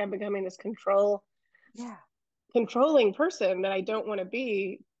feel like I'm becoming this controlling person that I don't want to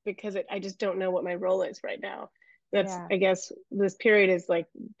be, because I just don't know what my role is right now. That's I guess this period is like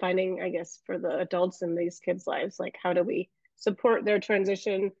finding, I guess, for the adults in these kids' lives, like, how do we support their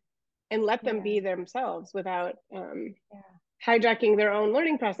transition and let them be themselves without hijacking their own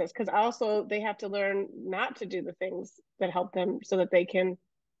learning process, because also they have to learn not to do the things that help them so that they can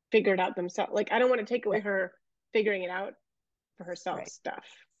figure it out themselves. Like, I don't want to take away her figuring it out for herself stuff.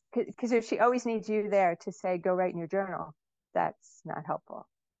 Because if she always needs you there to say, go write in your journal, that's not helpful,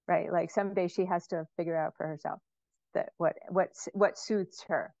 right? Like, someday she has to figure out for herself that what suits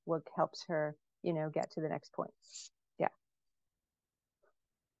her, what helps her, get to the next point.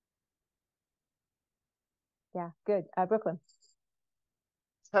 Yeah, good. Brooklyn.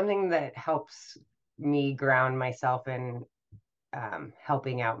 Something that helps me ground myself in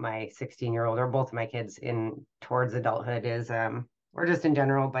helping out my 16-year-old, or both of my kids, in towards adulthood is, or just in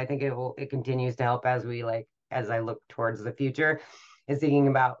general, but I think it continues to help as I look towards the future, is thinking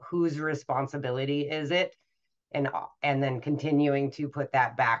about whose responsibility is it, and then continuing to put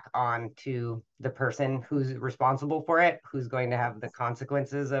that back on to the person who's responsible for it, who's going to have the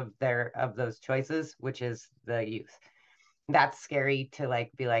consequences of those choices, which is the youth. that's scary to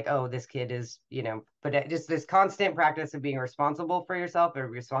like be like, oh, this kid is, but just this constant practice of being responsible for yourself and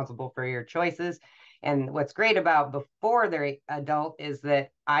responsible for your choices. And what's great about before they're adult is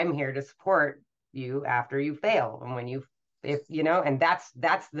that I'm here to support you after you fail. And when you, if, and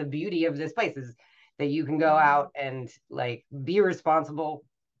that's the beauty of this place, is that you can go out and like be responsible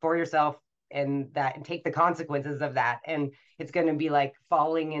for yourself and take the consequences of that. And it's going to be like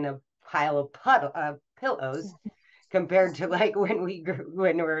falling in a pile of pillows compared to like when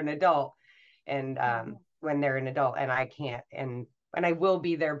we're an adult, and when they're an adult, and I can't, and I will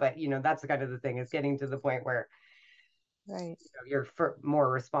be there, but that's kind of the thing, is getting to the point where you're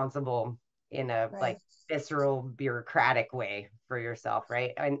more responsible in a like visceral bureaucratic way for yourself,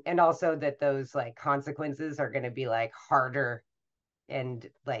 right? And also that those like consequences are going to be like harder and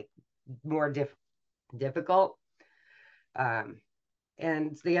like more difficult.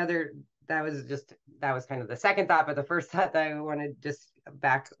 And the other, that was kind of the second thought, but the first thought that I wanted, just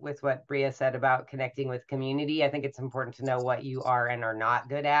back with what Bria said about connecting with community. I think it's important to know what you are and are not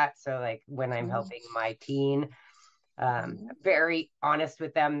good at. So like when I'm helping my teen, very honest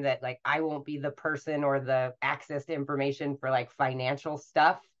with them that like I won't be the person or the access to information for like financial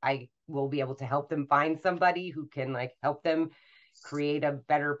stuff. I will be able to help them find somebody who can like help them create a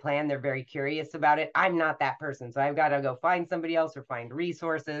better plan. They're very curious about it. I'm not that person, so I've got to go find somebody else or find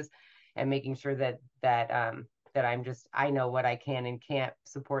resources, and making sure that I know what I can and can't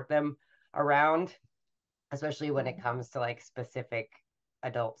support them around, especially when it comes to like specific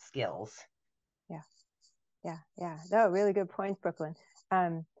adult skills. Yeah. No, really good points, Brooklyn.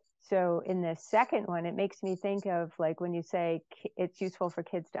 So in the second one, it makes me think of like when you say it's useful for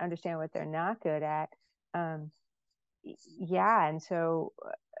kids to understand what they're not good at. Yeah, and so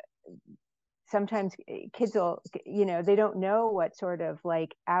sometimes kids will, they don't know what sort of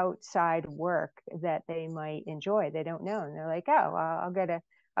like outside work that they might enjoy. They don't know, and they're like, oh, well,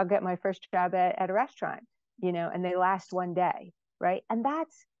 I'll get my first job at a restaurant, and they last one day, right? And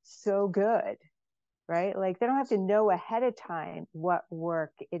that's so good, right? Like they don't have to know ahead of time what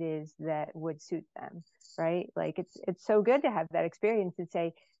work it is that would suit them, right? Like it's so good to have that experience and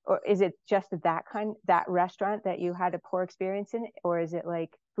say, or is it just that restaurant that you had a poor experience in, or is it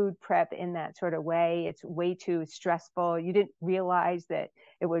like food prep in that sort of way? It's way too stressful. You didn't realize that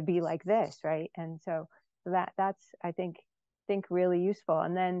it would be like this, right? And so that's I think really useful.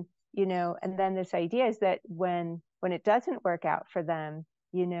 And then and then this idea is that when it doesn't work out for them,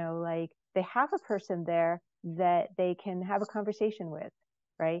 like they have a person there that they can have a conversation with,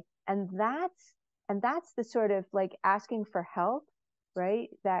 right? And that's the sort of like asking for help, right?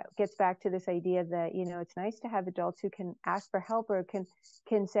 That gets back to this idea that, it's nice to have adults who can ask for help, or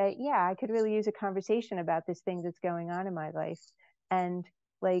can say, yeah, I could really use a conversation about this thing that's going on in my life. And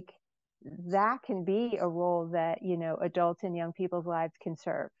like, that can be a role that, adults in young people's lives can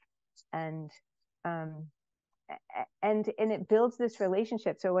serve. And it builds this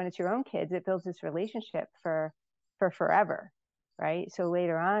relationship. So when it's your own kids, it builds this relationship for forever, right? So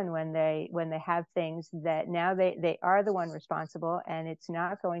later on, when they have things that now they are the one responsible, and it's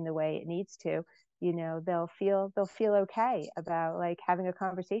not going the way it needs to, they'll feel okay about like having a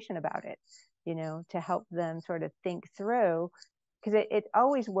conversation about it, to help them sort of think through, because it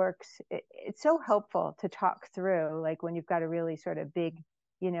always works. It's so helpful to talk through, like when you've got a really sort of big,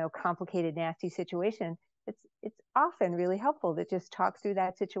 complicated, nasty situation. It's often really helpful to just talk through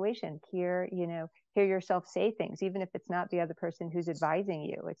that situation, hear yourself say things, even if it's not the other person who's advising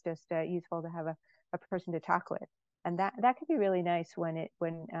you. It's just useful to have a person to talk with, and that could be really nice when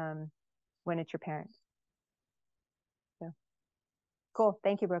it's your parent. So cool.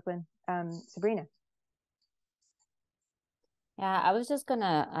 Thank you, Brooklyn. Sabrina. Yeah, I was just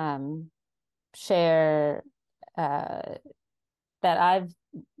gonna share that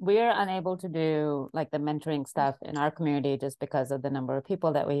we're unable to do like the mentoring stuff in our community just because of the number of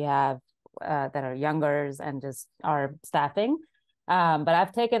people that we have that are youngers and just our staffing. But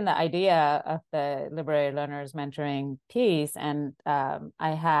I've taken the idea of the liberated learners mentoring piece, and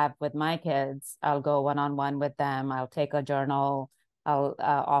I have with my kids, I'll go one-on-one with them. I'll take a journal. I'll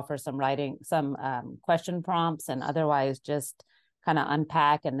offer some question prompts, and otherwise just kind of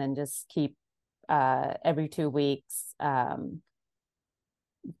unpack, and then just keep every 2 weeks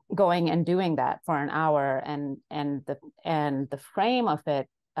going and doing that for an hour, and the frame of it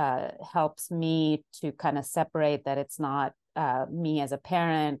helps me to kind of separate that it's not me as a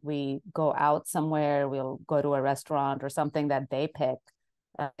parent. We go out somewhere, we'll go to a restaurant or something that they pick,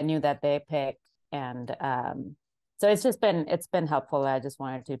 a menu that they pick, and so it's been helpful. I just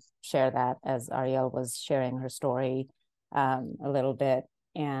wanted to share that as Ariel was sharing her story a little bit.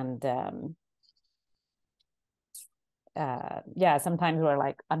 And yeah, sometimes we're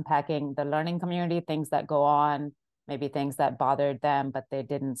like unpacking the learning community, things that go on, maybe things that bothered them, but they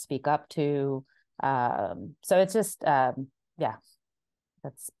didn't speak up to. So it's just, yeah,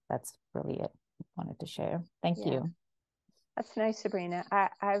 that's really it. I wanted to share. Thank you. That's nice, Sabrina.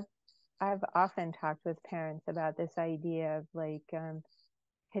 I've often talked with parents about this idea of like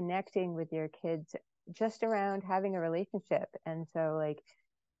connecting with your kids just around having a relationship. And so like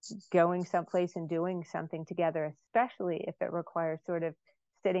going someplace and doing something together, especially if it requires sort of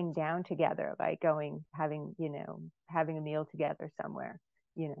sitting down together, like having a meal together somewhere.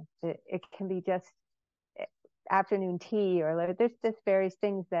 It can be just afternoon tea, or like there's just various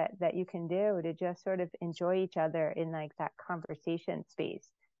things that you can do to just sort of enjoy each other in like that conversation space.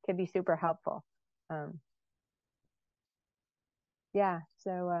 Can be super helpful. So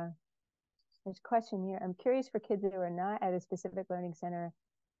there's a question here. I'm curious, for kids who are not at a specific learning center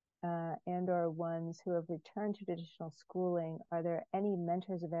and or ones who have returned to traditional schooling, are there any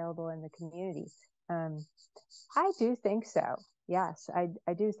mentors available in the community? I do think so. Yes, I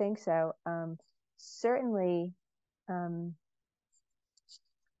do think so. Certainly,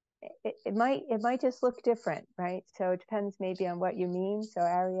 it might just look different, right? So it depends maybe on what you mean. So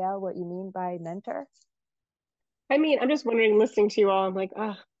Ariel, what you mean by mentor? I mean, I'm just wondering, listening to you all, I'm like,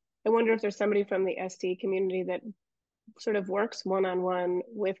 I wonder if there's somebody from the SDE community that sort of works one-on-one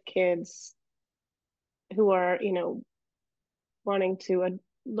with kids who are, wanting to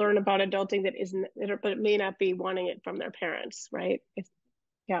learn about adulting but it may not be wanting it from their parents, right?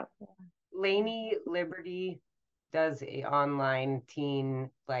 Yeah. Lainey Liberty does a online teen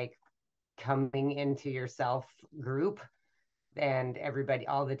like coming into yourself group, and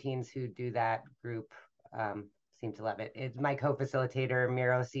all the teens who do that group seem to love it. It's my co-facilitator,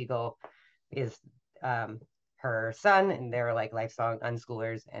 Miro Siegel, is her son, and they're like lifelong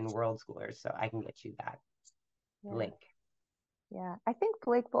unschoolers and world schoolers. So I can get you that link. Yeah, I think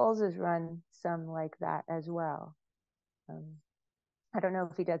Blake Bowles has run some like that as well. I don't know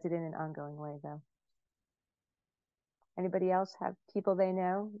if he does it in an ongoing way though. Anybody else have people they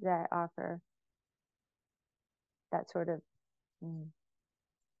know that offer that sort of?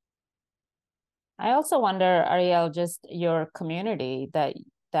 I also wonder, Ariel, just your community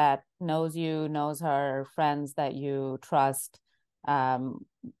that knows you, knows her, friends that you trust.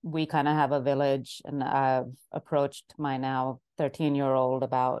 We kind of have a village, and I've approached my now 13-year-old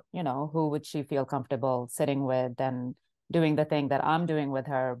about, who would she feel comfortable sitting with and doing the thing that I'm doing with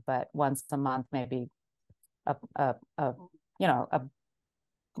her, but once a month, maybe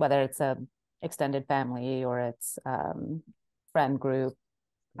whether it's a extended family or it's friend group.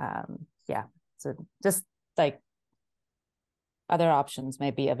 So just like other options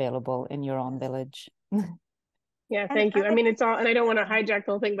may be available in your own village. Yeah, thank you. I mean, it's all, and I don't want to hijack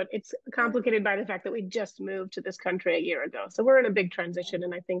the whole thing, but it's complicated by the fact that we just moved to this country a year ago. So we're in a big transition,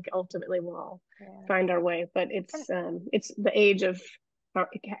 and I think ultimately we'll all find our way. But it's the age of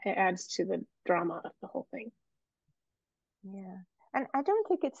it adds to the drama of the whole thing. Yeah, and I don't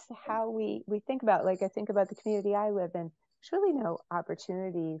think it's how we think about. Like I think about the community I live in. There's really no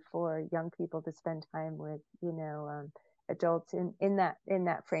opportunity for young people to spend time with adults in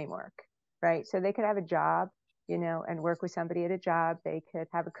that framework, right? So they could have a job, and work with somebody at a job. They could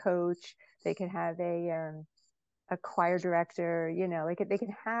have a coach. They could have a choir director. They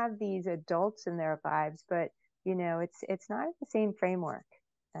can have these adults in their lives, but it's not the same framework.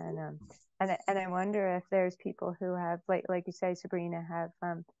 And I wonder if there's people who have, like you say, Sabrina,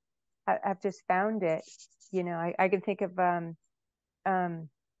 have just found it. I can think of a young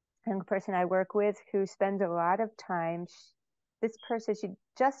person I work with who spends a lot of time. This person, she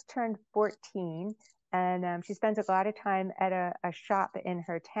just turned 14, and she spends a lot of time at a shop in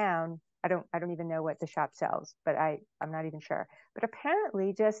her town. I don't even know what the shop sells, but I'm not even sure. But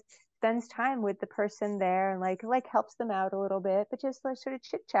apparently, just spends time with the person there and like helps them out a little bit, but just like sort of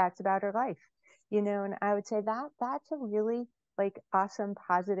chit chats about her life, And I would say that's a really like awesome,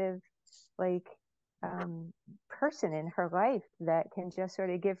 positive, like person in her life that can just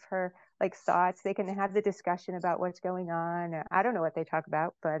sort of give her like thoughts. They can have the discussion about what's going on. I don't know what they talk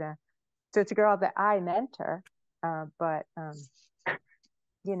about, but so it's a girl that I mentor, but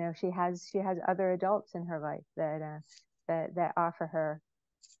she has other adults in her life that offer her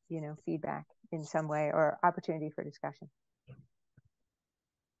feedback in some way or opportunity for discussion.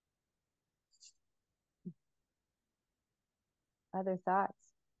 Other thoughts?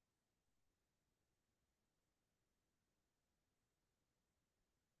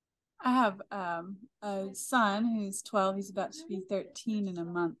 I have a son who's 12. He's about to be 13 in a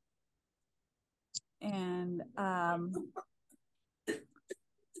month. And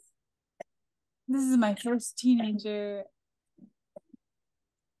this is my first teenager.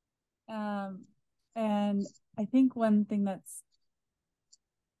 And I think one thing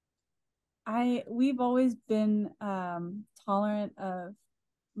we've always been tolerant of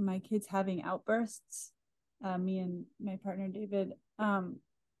my kids having outbursts, me and my partner David.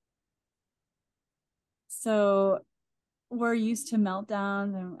 So we're used to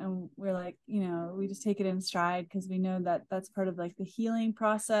meltdowns, and we're like, we just take it in stride because we know that that's part of like the healing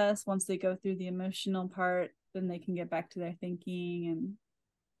process. Once they go through the emotional part, then they can get back to their thinking.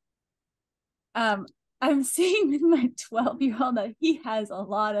 And I'm seeing with my 12-year-old that he has a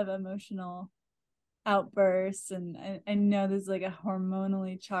lot of emotional outbursts, and I know there's like a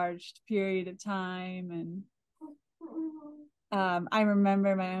hormonally charged period of time. And I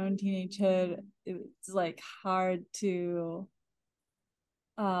remember my own teenagehood. It was like hard to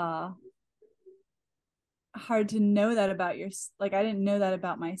know that about like I didn't know that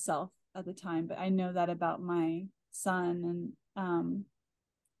about myself at the time, but I know that about my son. And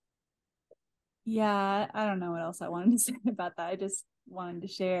yeah, I don't know what else I wanted to say about that. I just wanted to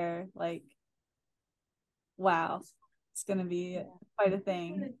share, like, wow, it's gonna be quite a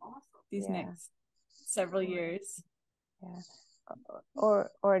thing these next several years.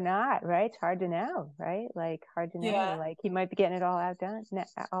 Or not, right? It's hard to know, right? Like, hard to know. Like, he might be getting it all out now,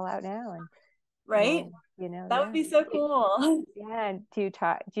 and right. That would be so cool. Yeah. And do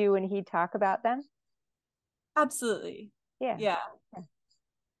you and he talk about them? Absolutely. Yeah.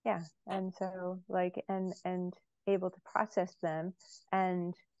 And so, like, and able to process them,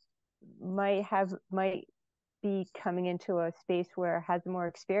 and might be coming into a space where has more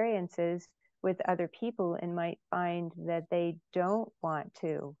experiences with other people, and might find that they don't want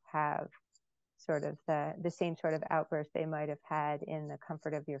to have sort of the same sort of outburst they might have had in the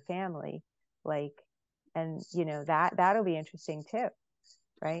comfort of your family. Like, and that'll be interesting too,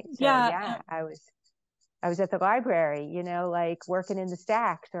 right? So I was at the library, like working in the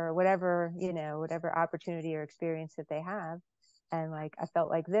stacks or whatever, whatever opportunity or experience that they have. And like, I felt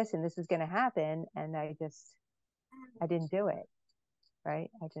like this, and this is going to happen. And I didn't do it.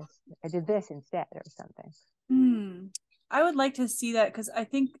 Right. I did this instead or something. I would like to see that, because I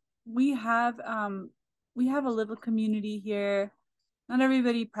think we have a little community here. Not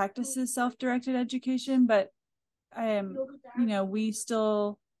everybody practices self-directed education, but we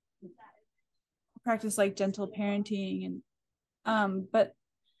still practice like gentle parenting. And but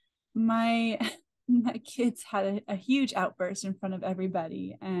my kids had a huge outburst in front of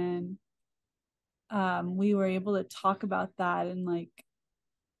everybody, and we were able to talk about that. And like,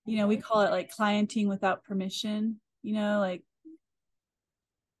 we call it like clienting without permission. Like,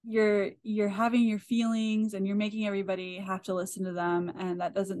 you're having your feelings and you're making everybody have to listen to them, and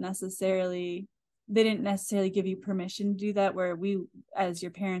that they didn't necessarily give you permission to do that, where we, as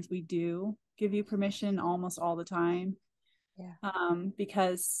your parents, we do give you permission almost all the time.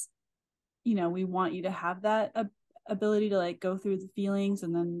 Because we want you to have that ability to like go through the feelings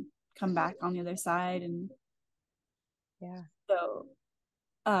and then come back on the other side. And so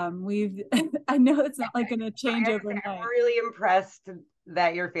we've I know it's not like going to change overnight. I'm really impressed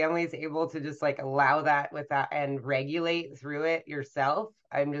that your family is able to just like allow that without and regulate through it yourself.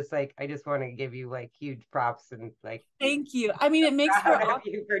 I'm just like, I just want to give you like huge props and like, thank you. I mean, it makes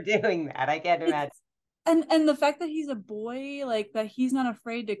you for doing that. I can't imagine. And the fact that he's a boy, like that he's not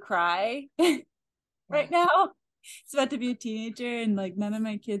afraid to cry right now. He's about to be a teenager, and like none of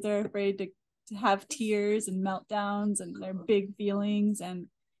my kids are afraid to have tears and meltdowns and their big feelings. And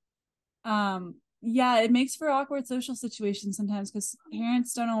it makes for awkward social situations sometimes, because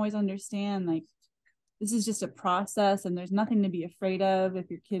parents don't always understand, like, this is just a process and there's nothing to be afraid of if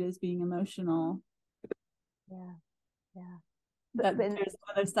your kid is being emotional. But there's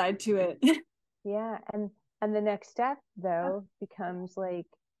another side to it. And the next step though becomes like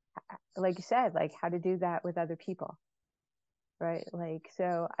you said, like how to do that with other people, right? Like,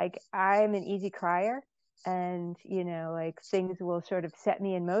 so I'm an easy crier, and like things will sort of set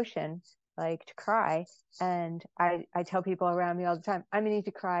me in motion, like to cry. And I tell people around me all the time, I'm an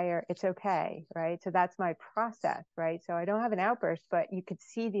easy crier, it's okay, right? So that's my process, right? So I don't have an outburst, but you could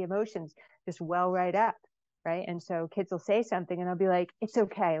see the emotions just well right up, right? And so kids will say something and I'll be like, it's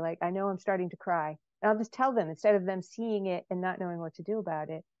okay, like I know I'm starting to cry, and I'll just tell them, instead of them seeing it and not knowing what to do about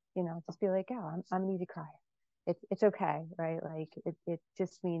it, just be like, oh, I'm an easy crier, it's okay, right? Like it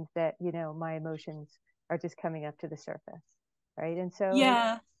just means that my emotions are just coming up to the surface, right? And so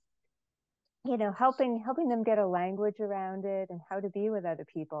helping them get a language around it and how to be with other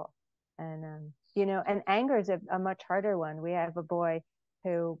people. And and anger is a much harder one. We have a boy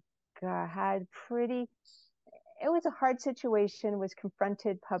who had pretty it was a hard situation, was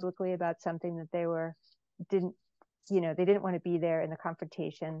confronted publicly about something that didn't they didn't want to be there in the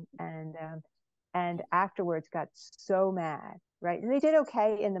confrontation, and afterwards got so mad, right? And they did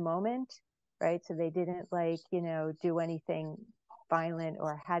okay in the moment, right? So they didn't do anything violent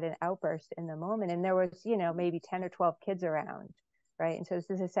or had an outburst in the moment. And there was, maybe 10 or 12 kids around, right? And so this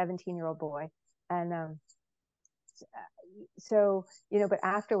is a 17-year-old boy. And so, but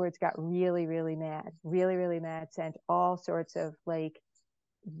afterwards got really, really mad, really, really mad, sent all sorts of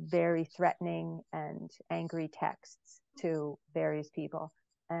very threatening and angry texts to various people.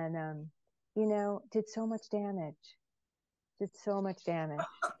 And, did so much damage,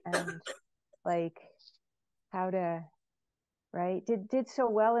 and how to, right, did so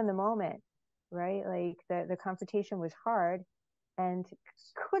well in the moment, right? The confrontation was hard and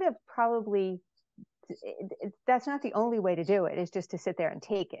could have probably, that's not the only way to do it, is just to sit there and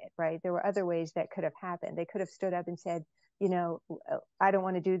take it, right? There were other ways that could have happened. They could have stood up and said, I don't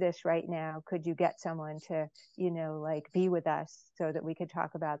want to do this right now. Could you get someone to, be with us so that we could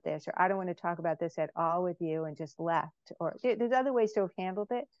talk about this? Or I don't want to talk about this at all with you, and just left. Or there's other ways to have handled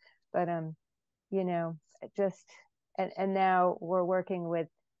it. But, just, and now we're working with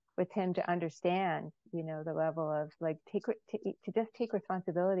him to understand, the level of to just take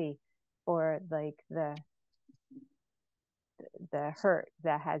responsibility for the hurt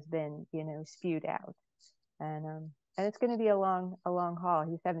that has been, spewed out. And it's going to be a long haul.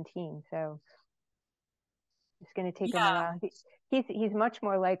 He's 17, so it's going to take him a while. He's much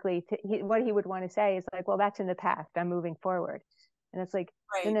more likely to, what he would want to say is well, that's in the past, I'm moving forward. And it's right.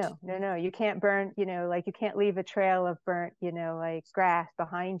 No, you can't burn, you can't leave a trail of burnt, grass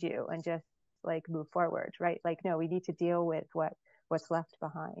behind you and just move forward, right? No, we need to deal with what's left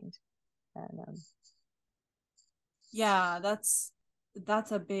behind. And yeah, that's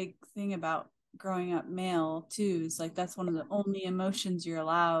a big thing about growing up male too. Is that's one of the only emotions you're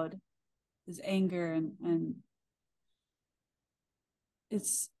allowed, is anger, and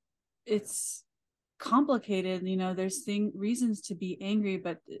it's complicated. There's reasons to be angry,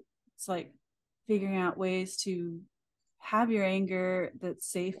 but it's figuring out ways to have your anger that's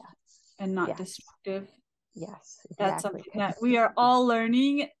safe and not destructive. Yes, exactly. That's something that we are all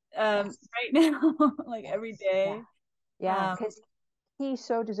learning right now, every day. Yeah, because he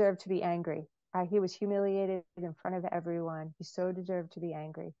so deserved to be angry. He was humiliated in front of everyone. He so deserved to be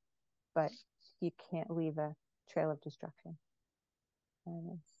angry, but you can't leave a trail of destruction.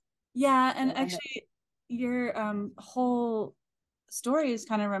 Yeah, and actually, your whole story is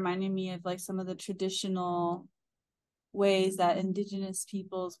kind of reminding me of some of the traditional ways that Indigenous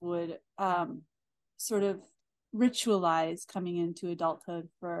peoples would sort of ritualize coming into adulthood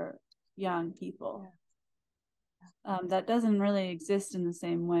for young people. That doesn't really exist in the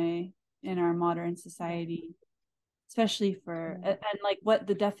same way in our modern society, especially for and what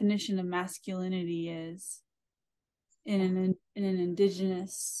the definition of masculinity is in an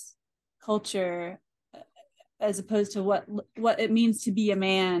Indigenous culture, as opposed to what it means to be a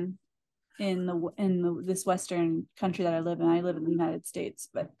man in this Western country that I live in. I live in the United States,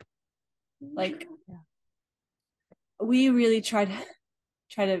 but we really try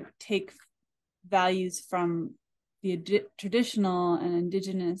to take values from the traditional and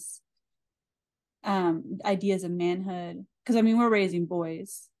Indigenous ideas of manhood, because we're raising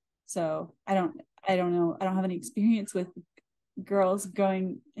boys, so I don't know, I don't have any experience with girls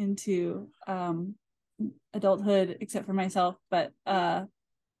going into adulthood except for myself, but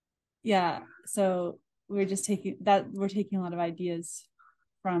so we're taking a lot of ideas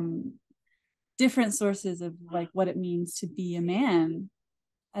from different sources of what it means to be a man,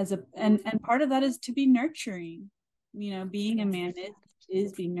 and part of that is to be nurturing. Being a man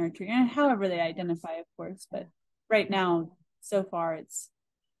is being nurturing, and however they identify, of course, but right now, so far, it's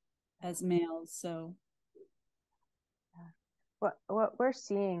as males. So what we're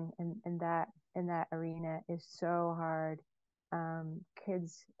seeing in that arena is so hard.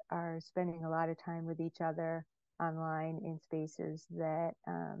 Kids are spending a lot of time with each other online in spaces that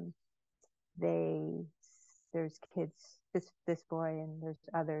there's kids, this boy, and there's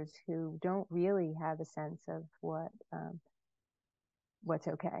others who don't really have a sense of what's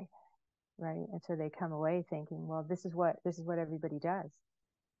okay, right? And so they come away thinking, well, this is what everybody does.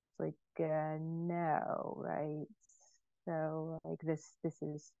 It's no, right? So this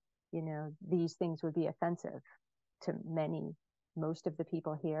is, these things would be offensive to most of the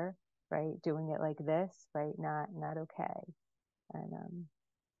people here, right? Doing it like this, right? Not okay. And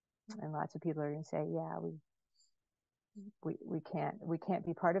lots of people are going to say, yeah, we can't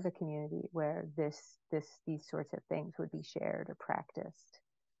be part of a community where these sorts of things would be shared or practiced.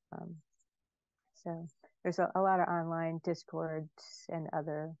 So there's a lot of online discords and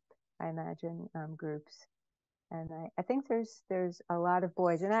other, I imagine, groups. And I think there's a lot of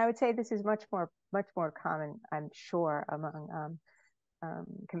boys, and I would say this is much more common, I'm sure, among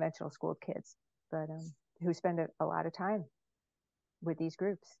conventional school kids, but who spend a lot of time with these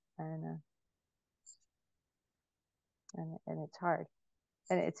groups, and it's hard,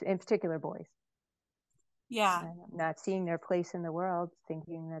 and it's in particular boys. Yeah, and not seeing their place in the world,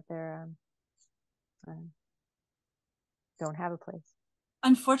 thinking that they're don't have a place.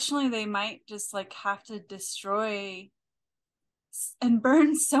 Unfortunately, they might just like have to destroy and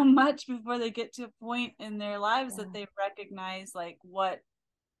burn so much before they get to a point in their lives that they recognize like what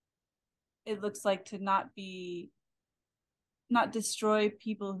it looks like to not destroy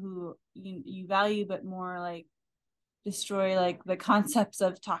people who you value, but more like destroy like the concepts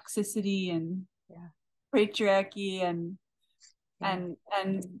of toxicity and patriarchy and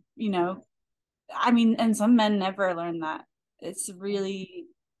you know, I mean, and some men never learn that. It's really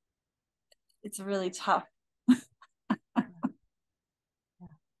tough.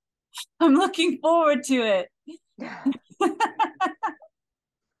 I'm looking forward to it.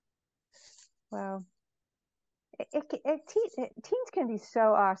 Well, teens can be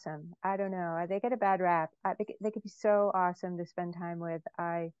so awesome. I don't know. They get a bad rap. They could be so awesome to spend time with.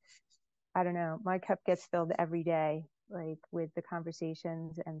 I don't know. My cup gets filled every day, like with the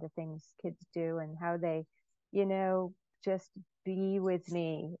conversations and the things kids do and how they, just be with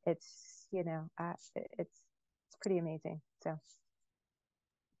me. It's, it's pretty amazing. So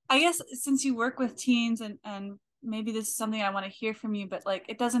I guess since you work with teens and maybe this is something I want to hear from you, but like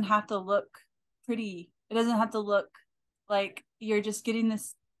it doesn't have to look pretty. It doesn't have to look like you're just getting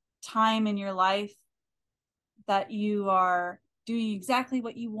this time in your life that you are doing exactly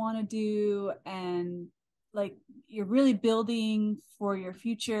what you want to do, and like you're really building for your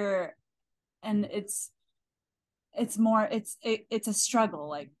future, and it's a struggle,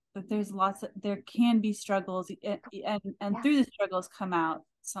 like, but there can be struggles, and through the struggles come out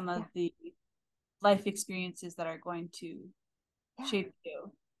some of the life experiences that are going to shape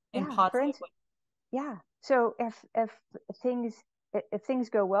you in positive ways. Yeah. So if things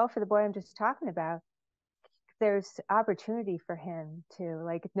go well for the boy I'm just talking about, there's opportunity for him to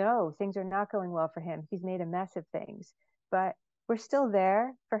like, no, things are not going well for him. He's made a mess of things, but we're still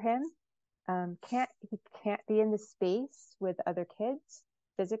there for him. He can't be in the space with other kids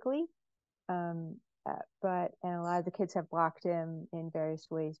physically. But a lot of the kids have blocked him in various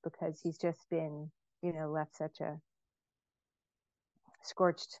ways because he's just been, left such a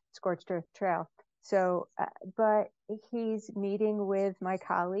scorched earth trail. So, but he's meeting with my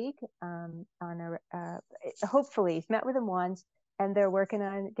colleague on hopefully he's met with him once, and they're working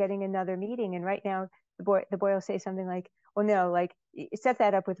on getting another meeting. And right now, the boy will say something like, "Oh no, like set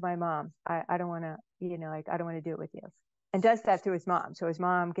that up with my mom. I don't want to, like I don't want to do it with you." And does that through his mom. So his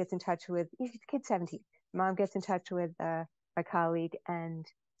mom gets in touch with, he's kid 17. Mom gets in touch with my colleague and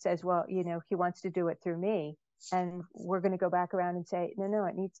says, "Well, he wants to do it through me." And we're going to go back around and say, no,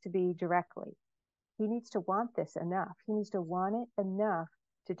 it needs to be directly. He needs to want this enough. He needs to want it enough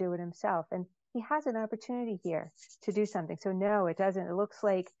to do it himself. And he has an opportunity here to do something. So no, it doesn't. It looks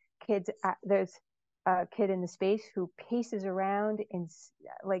like there's a kid in the space who paces around and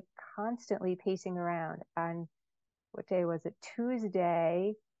like constantly pacing around. On what day was it?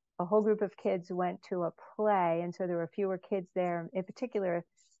 Tuesday, a whole group of kids went to a play. And so there were fewer kids there, in particular,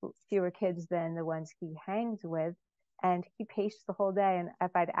 fewer kids than the ones he hangs with, and he paced the whole day. And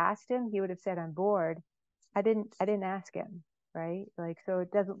if I'd asked him, he would have said, "I'm bored." I didn't ask him, right? Like, so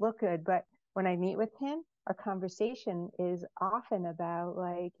it doesn't look good. But when I meet with him, our conversation is often about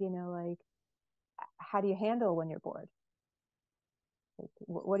like, like, how do you handle when you're bored? Like,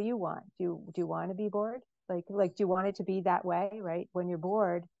 what do you want? Do you want to be bored? Like, do you want it to be that way, right? When you're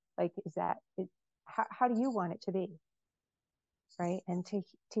bored, like, how do you want it to be? Right. And to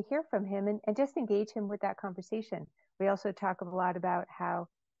hear from him and just engage him with that conversation. We also talk a lot about how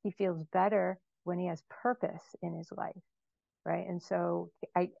he feels better when he has purpose in his life. Right. And so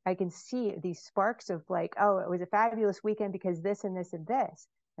I can see these sparks of like, oh, it was a fabulous weekend because this and this and this.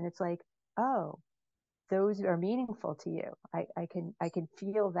 And it's like, oh, those are meaningful to you. I can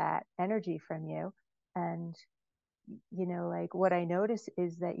feel that energy from you. And, like what I notice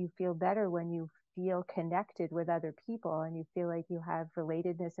is that you feel better when you feel connected with other people and you feel like you have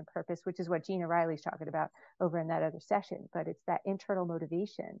relatedness and purpose, which is what Gina Riley's talking about over in that other session. But it's that internal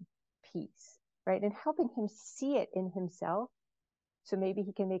motivation piece, right? And helping him see it in himself so maybe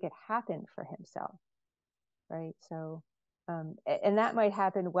he can make it happen for himself, right? So, and that might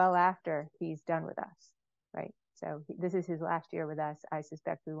happen well after he's done with us, right? So this is his last year with us. I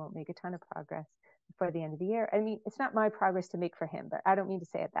suspect we won't make a ton of progress before the end of the year. I mean, it's not my progress to make for him, but I don't mean to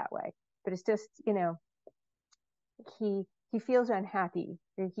say it that way. But it's just, he feels unhappy.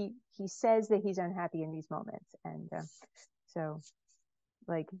 He says that he's unhappy in these moments, and so,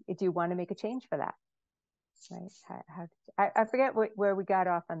 like, do you want to make a change for that? Right? I forget where we got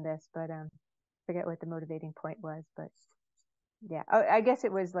off on this, but forget what the motivating point was, but yeah, I guess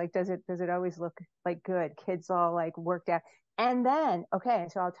it was like, does it always look like good? Kids all like worked out, and then okay,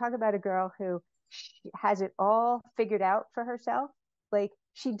 so I'll talk about a girl who has it all figured out for herself. Like,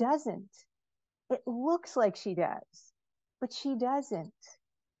 she doesn't. It looks like she does, but she doesn't,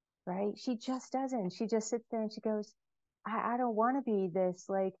 right? She just doesn't. She just sits there and she goes, I don't want to be this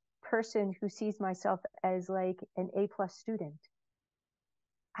like person who sees myself as like an A+ student.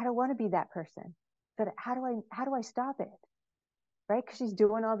 I don't want to be that person. But how do I stop it? Right? Because she's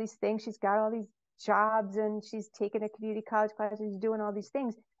doing all these things. She's got all these jobs and she's taking a community college class. She's doing all these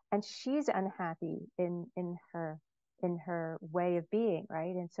things, and she's unhappy in her way of being,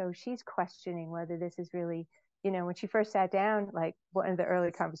 right? And so she's questioning whether this is really, when she first sat down, like one of the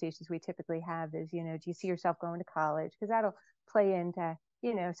early conversations we typically have is, do you see yourself going to college? Because that'll play into,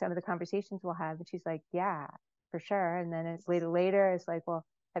 some of the conversations we'll have. And she's like, yeah, for sure. And then it's later, it's like, well,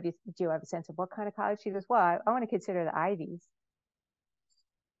 do you have a sense of what kind of college? She goes, well, I want to consider the Ivies.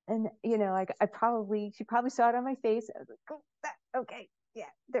 And, like she probably saw it on my face. I was like, oh, okay, yeah,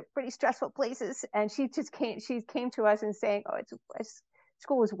 they're pretty stressful places. And she came to us and saying, oh,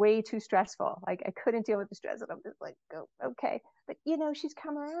 school was way too stressful. Like, I couldn't deal with the stress. And I'm just like, oh, okay. But, she's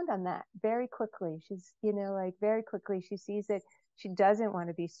come around on that very quickly. She's, very quickly she sees that she doesn't want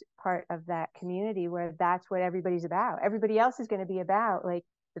to be part of that community where that's what everybody's about. Everybody else is going to be about like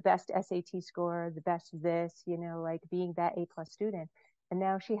the best SAT score, the best this, like being that A+ student. And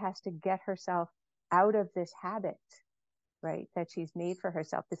now she has to get herself out of this habit, right, that she's made for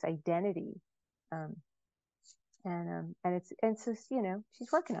herself, this identity. And it's just,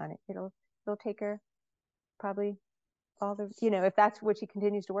 she's working on it. It'll take her probably if that's what she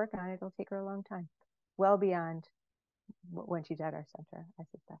continues to work on, it'll take her a long time, well beyond when she's at our center, I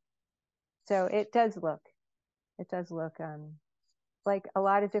suspect. So it does look like a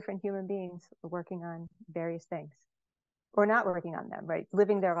lot of different human beings working on various things. Or not working on them, right?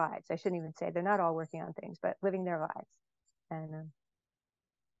 Living their lives. I shouldn't even say they're not all working on things, but living their lives. And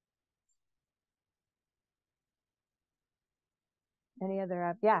any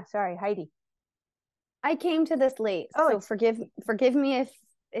other? Yeah, sorry, Heidi. I came to this late, so forgive me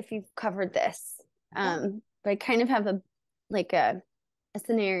if you've covered this. But I kind of have a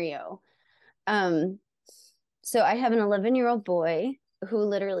scenario. So I have an 11-year-old boy who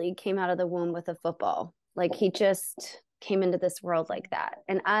literally came out of the womb with a football. Like, he just came into this world like that.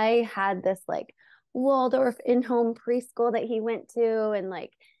 And I had this like Waldorf in-home preschool that he went to, and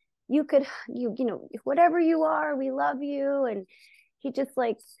like, you whatever you are, we love you. And he just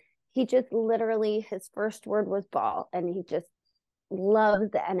literally, his first word was ball, and he just loves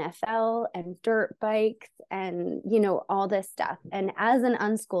the NFL and dirt bikes and all this stuff. And as an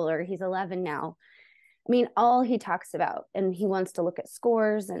unschooler, he's 11 now. I mean, all he talks about, and he wants to look at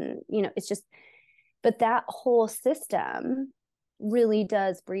scores, and it's just, but that whole system really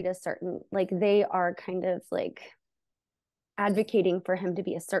does breed a certain, like, they are kind of like advocating for him to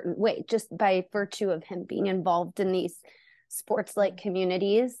be a certain way just by virtue of him being involved in these sports like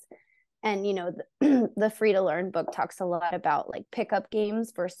communities. And the Free to Learn book talks a lot about like pickup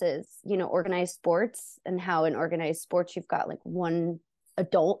games versus organized sports, and how in organized sports you've got like one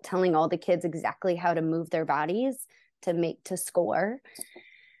adult telling all the kids exactly how to move their bodies to score.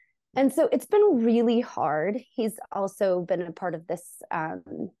 And so it's been really hard. He's also been a part of this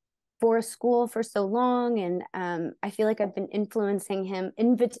for school for so long. And I feel like I've been influencing him,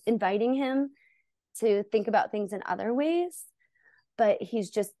 inviting him to think about things in other ways. But he's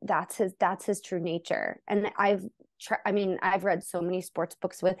just, that's his true nature. And I've read so many sports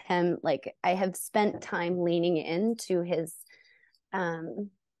books with him. Like, I have spent time leaning into his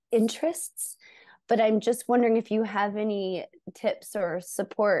interests. But I'm just wondering if you have any tips or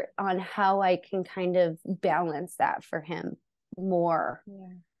support on how I can kind of balance that for him more,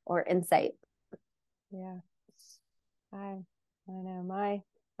 or insight. Yeah, I know.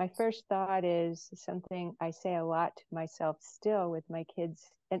 My first thought is something I say a lot to myself still with my kids,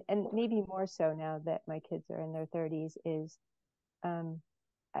 and maybe more so now that my kids are in their 30s, is I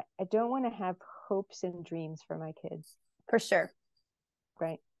don't want to have hopes and dreams for my kids. For sure.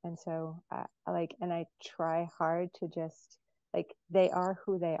 Right. And so I try hard to just, like, they are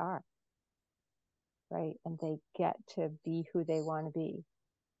who they are. Right. And they get to be who they want to be.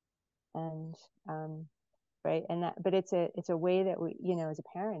 And right? And that, but it's a way that we, you know, as a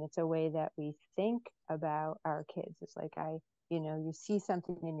parent, it's a way that we think about our kids. It's like you know, you see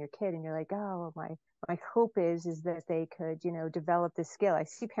something in your kid and you're like, oh, my hope is that they could, you know, develop this skill. I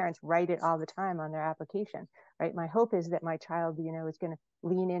see parents write it all the time on their application, right? My hope is that my child, you know, is going to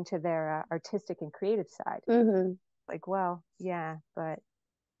lean into their artistic and creative side. Mm-hmm. Like, well, yeah, but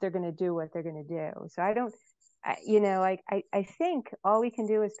they're going to do what they're going to do. So you know, like, I think all we can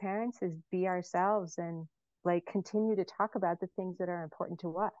do as parents is be ourselves and like continue to talk about the things that are important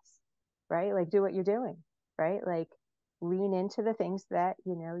to us, right? Like, do what you're doing, right? Like, lean into the things that,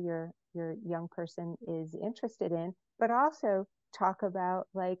 you know, your young person is interested in, but also talk about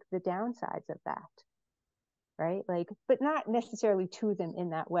like the downsides of that, right? Like, but not necessarily to them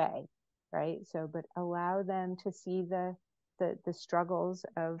in that way, right? So, but allow them to see the struggles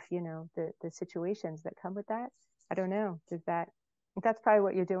of, you know, the situations that come with that. I don't know. That's probably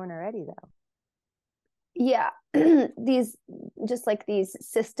what you're doing already, though. Yeah. These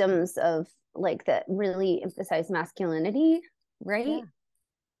systems of like that really emphasize masculinity, right? Yeah.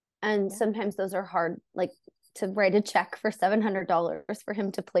 And sometimes those are hard, like to write a check for $700 for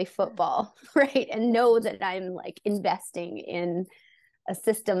him to play football, right? And know that I'm like investing in a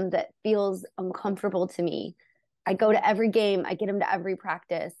system that feels uncomfortable to me. I go to every game, I get him to every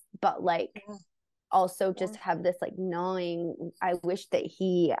practice, but like also just have this like gnawing, I wish that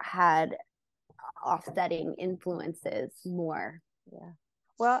he had offsetting influences more. Yeah.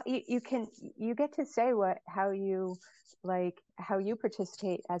 Well, you get to say how you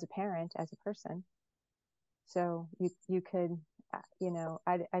participate as a parent, as a person. So you could, you know,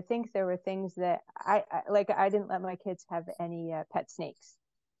 I think there were things that I didn't let my kids have any pet snakes,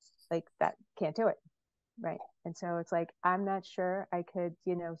 like that, can't do it. Right. And so it's like, I'm not sure I could,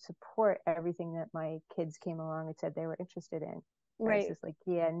 you know, support everything that my kids came along and said they were interested in. Right. It's just like,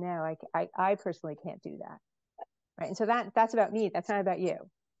 yeah, no, I personally can't do that. Right. And so that's about me. That's not about you.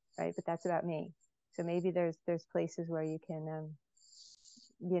 Right. But that's about me. So maybe there's places where you can,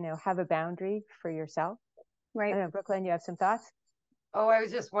 you know, have a boundary for yourself. Right. I don't know, Brooklyn, you have some thoughts? Oh, I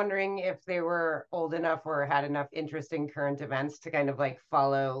was just wondering if they were old enough or had enough interest in current events to kind of like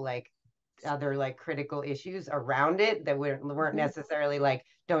follow like other like critical issues around it that weren't necessarily like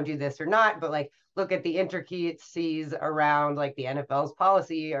don't do this or not, but like look at the intricacies around like the NFL's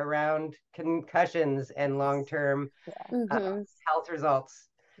policy around concussions and long-term health results.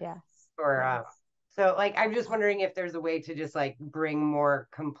 Yes. Or so like I'm just wondering if there's a way to just like bring more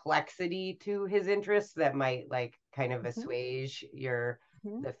complexity to his interests that might like kind of assuage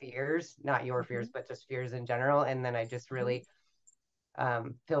the fears, not your fears, but just fears in general. And then I just really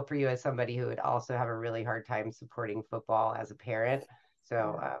feel for you as somebody who would also have a really hard time supporting football as a parent.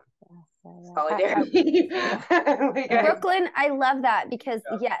 So solidarity. Brooklyn, I love that because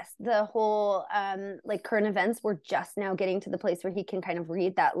yes, the whole like current events, we're just now getting to the place where he can kind of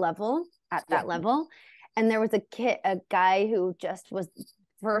read that level at that level. And there was a guy who just was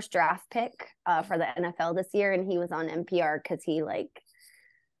first draft pick for the NFL this year, and he was on NPR because he like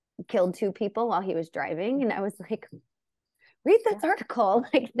killed 2 people while he was driving, and I was like, read this article.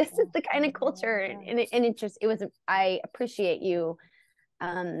 Like this is the kind of culture, and it was. I appreciate you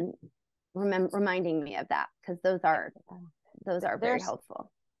reminding me of that because those are very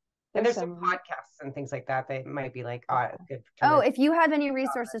helpful. And there's some podcasts and things like that that might be like good. Oh, if you have any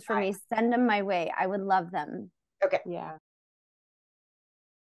resources for me, send them my way. I would love them. Okay. Yeah.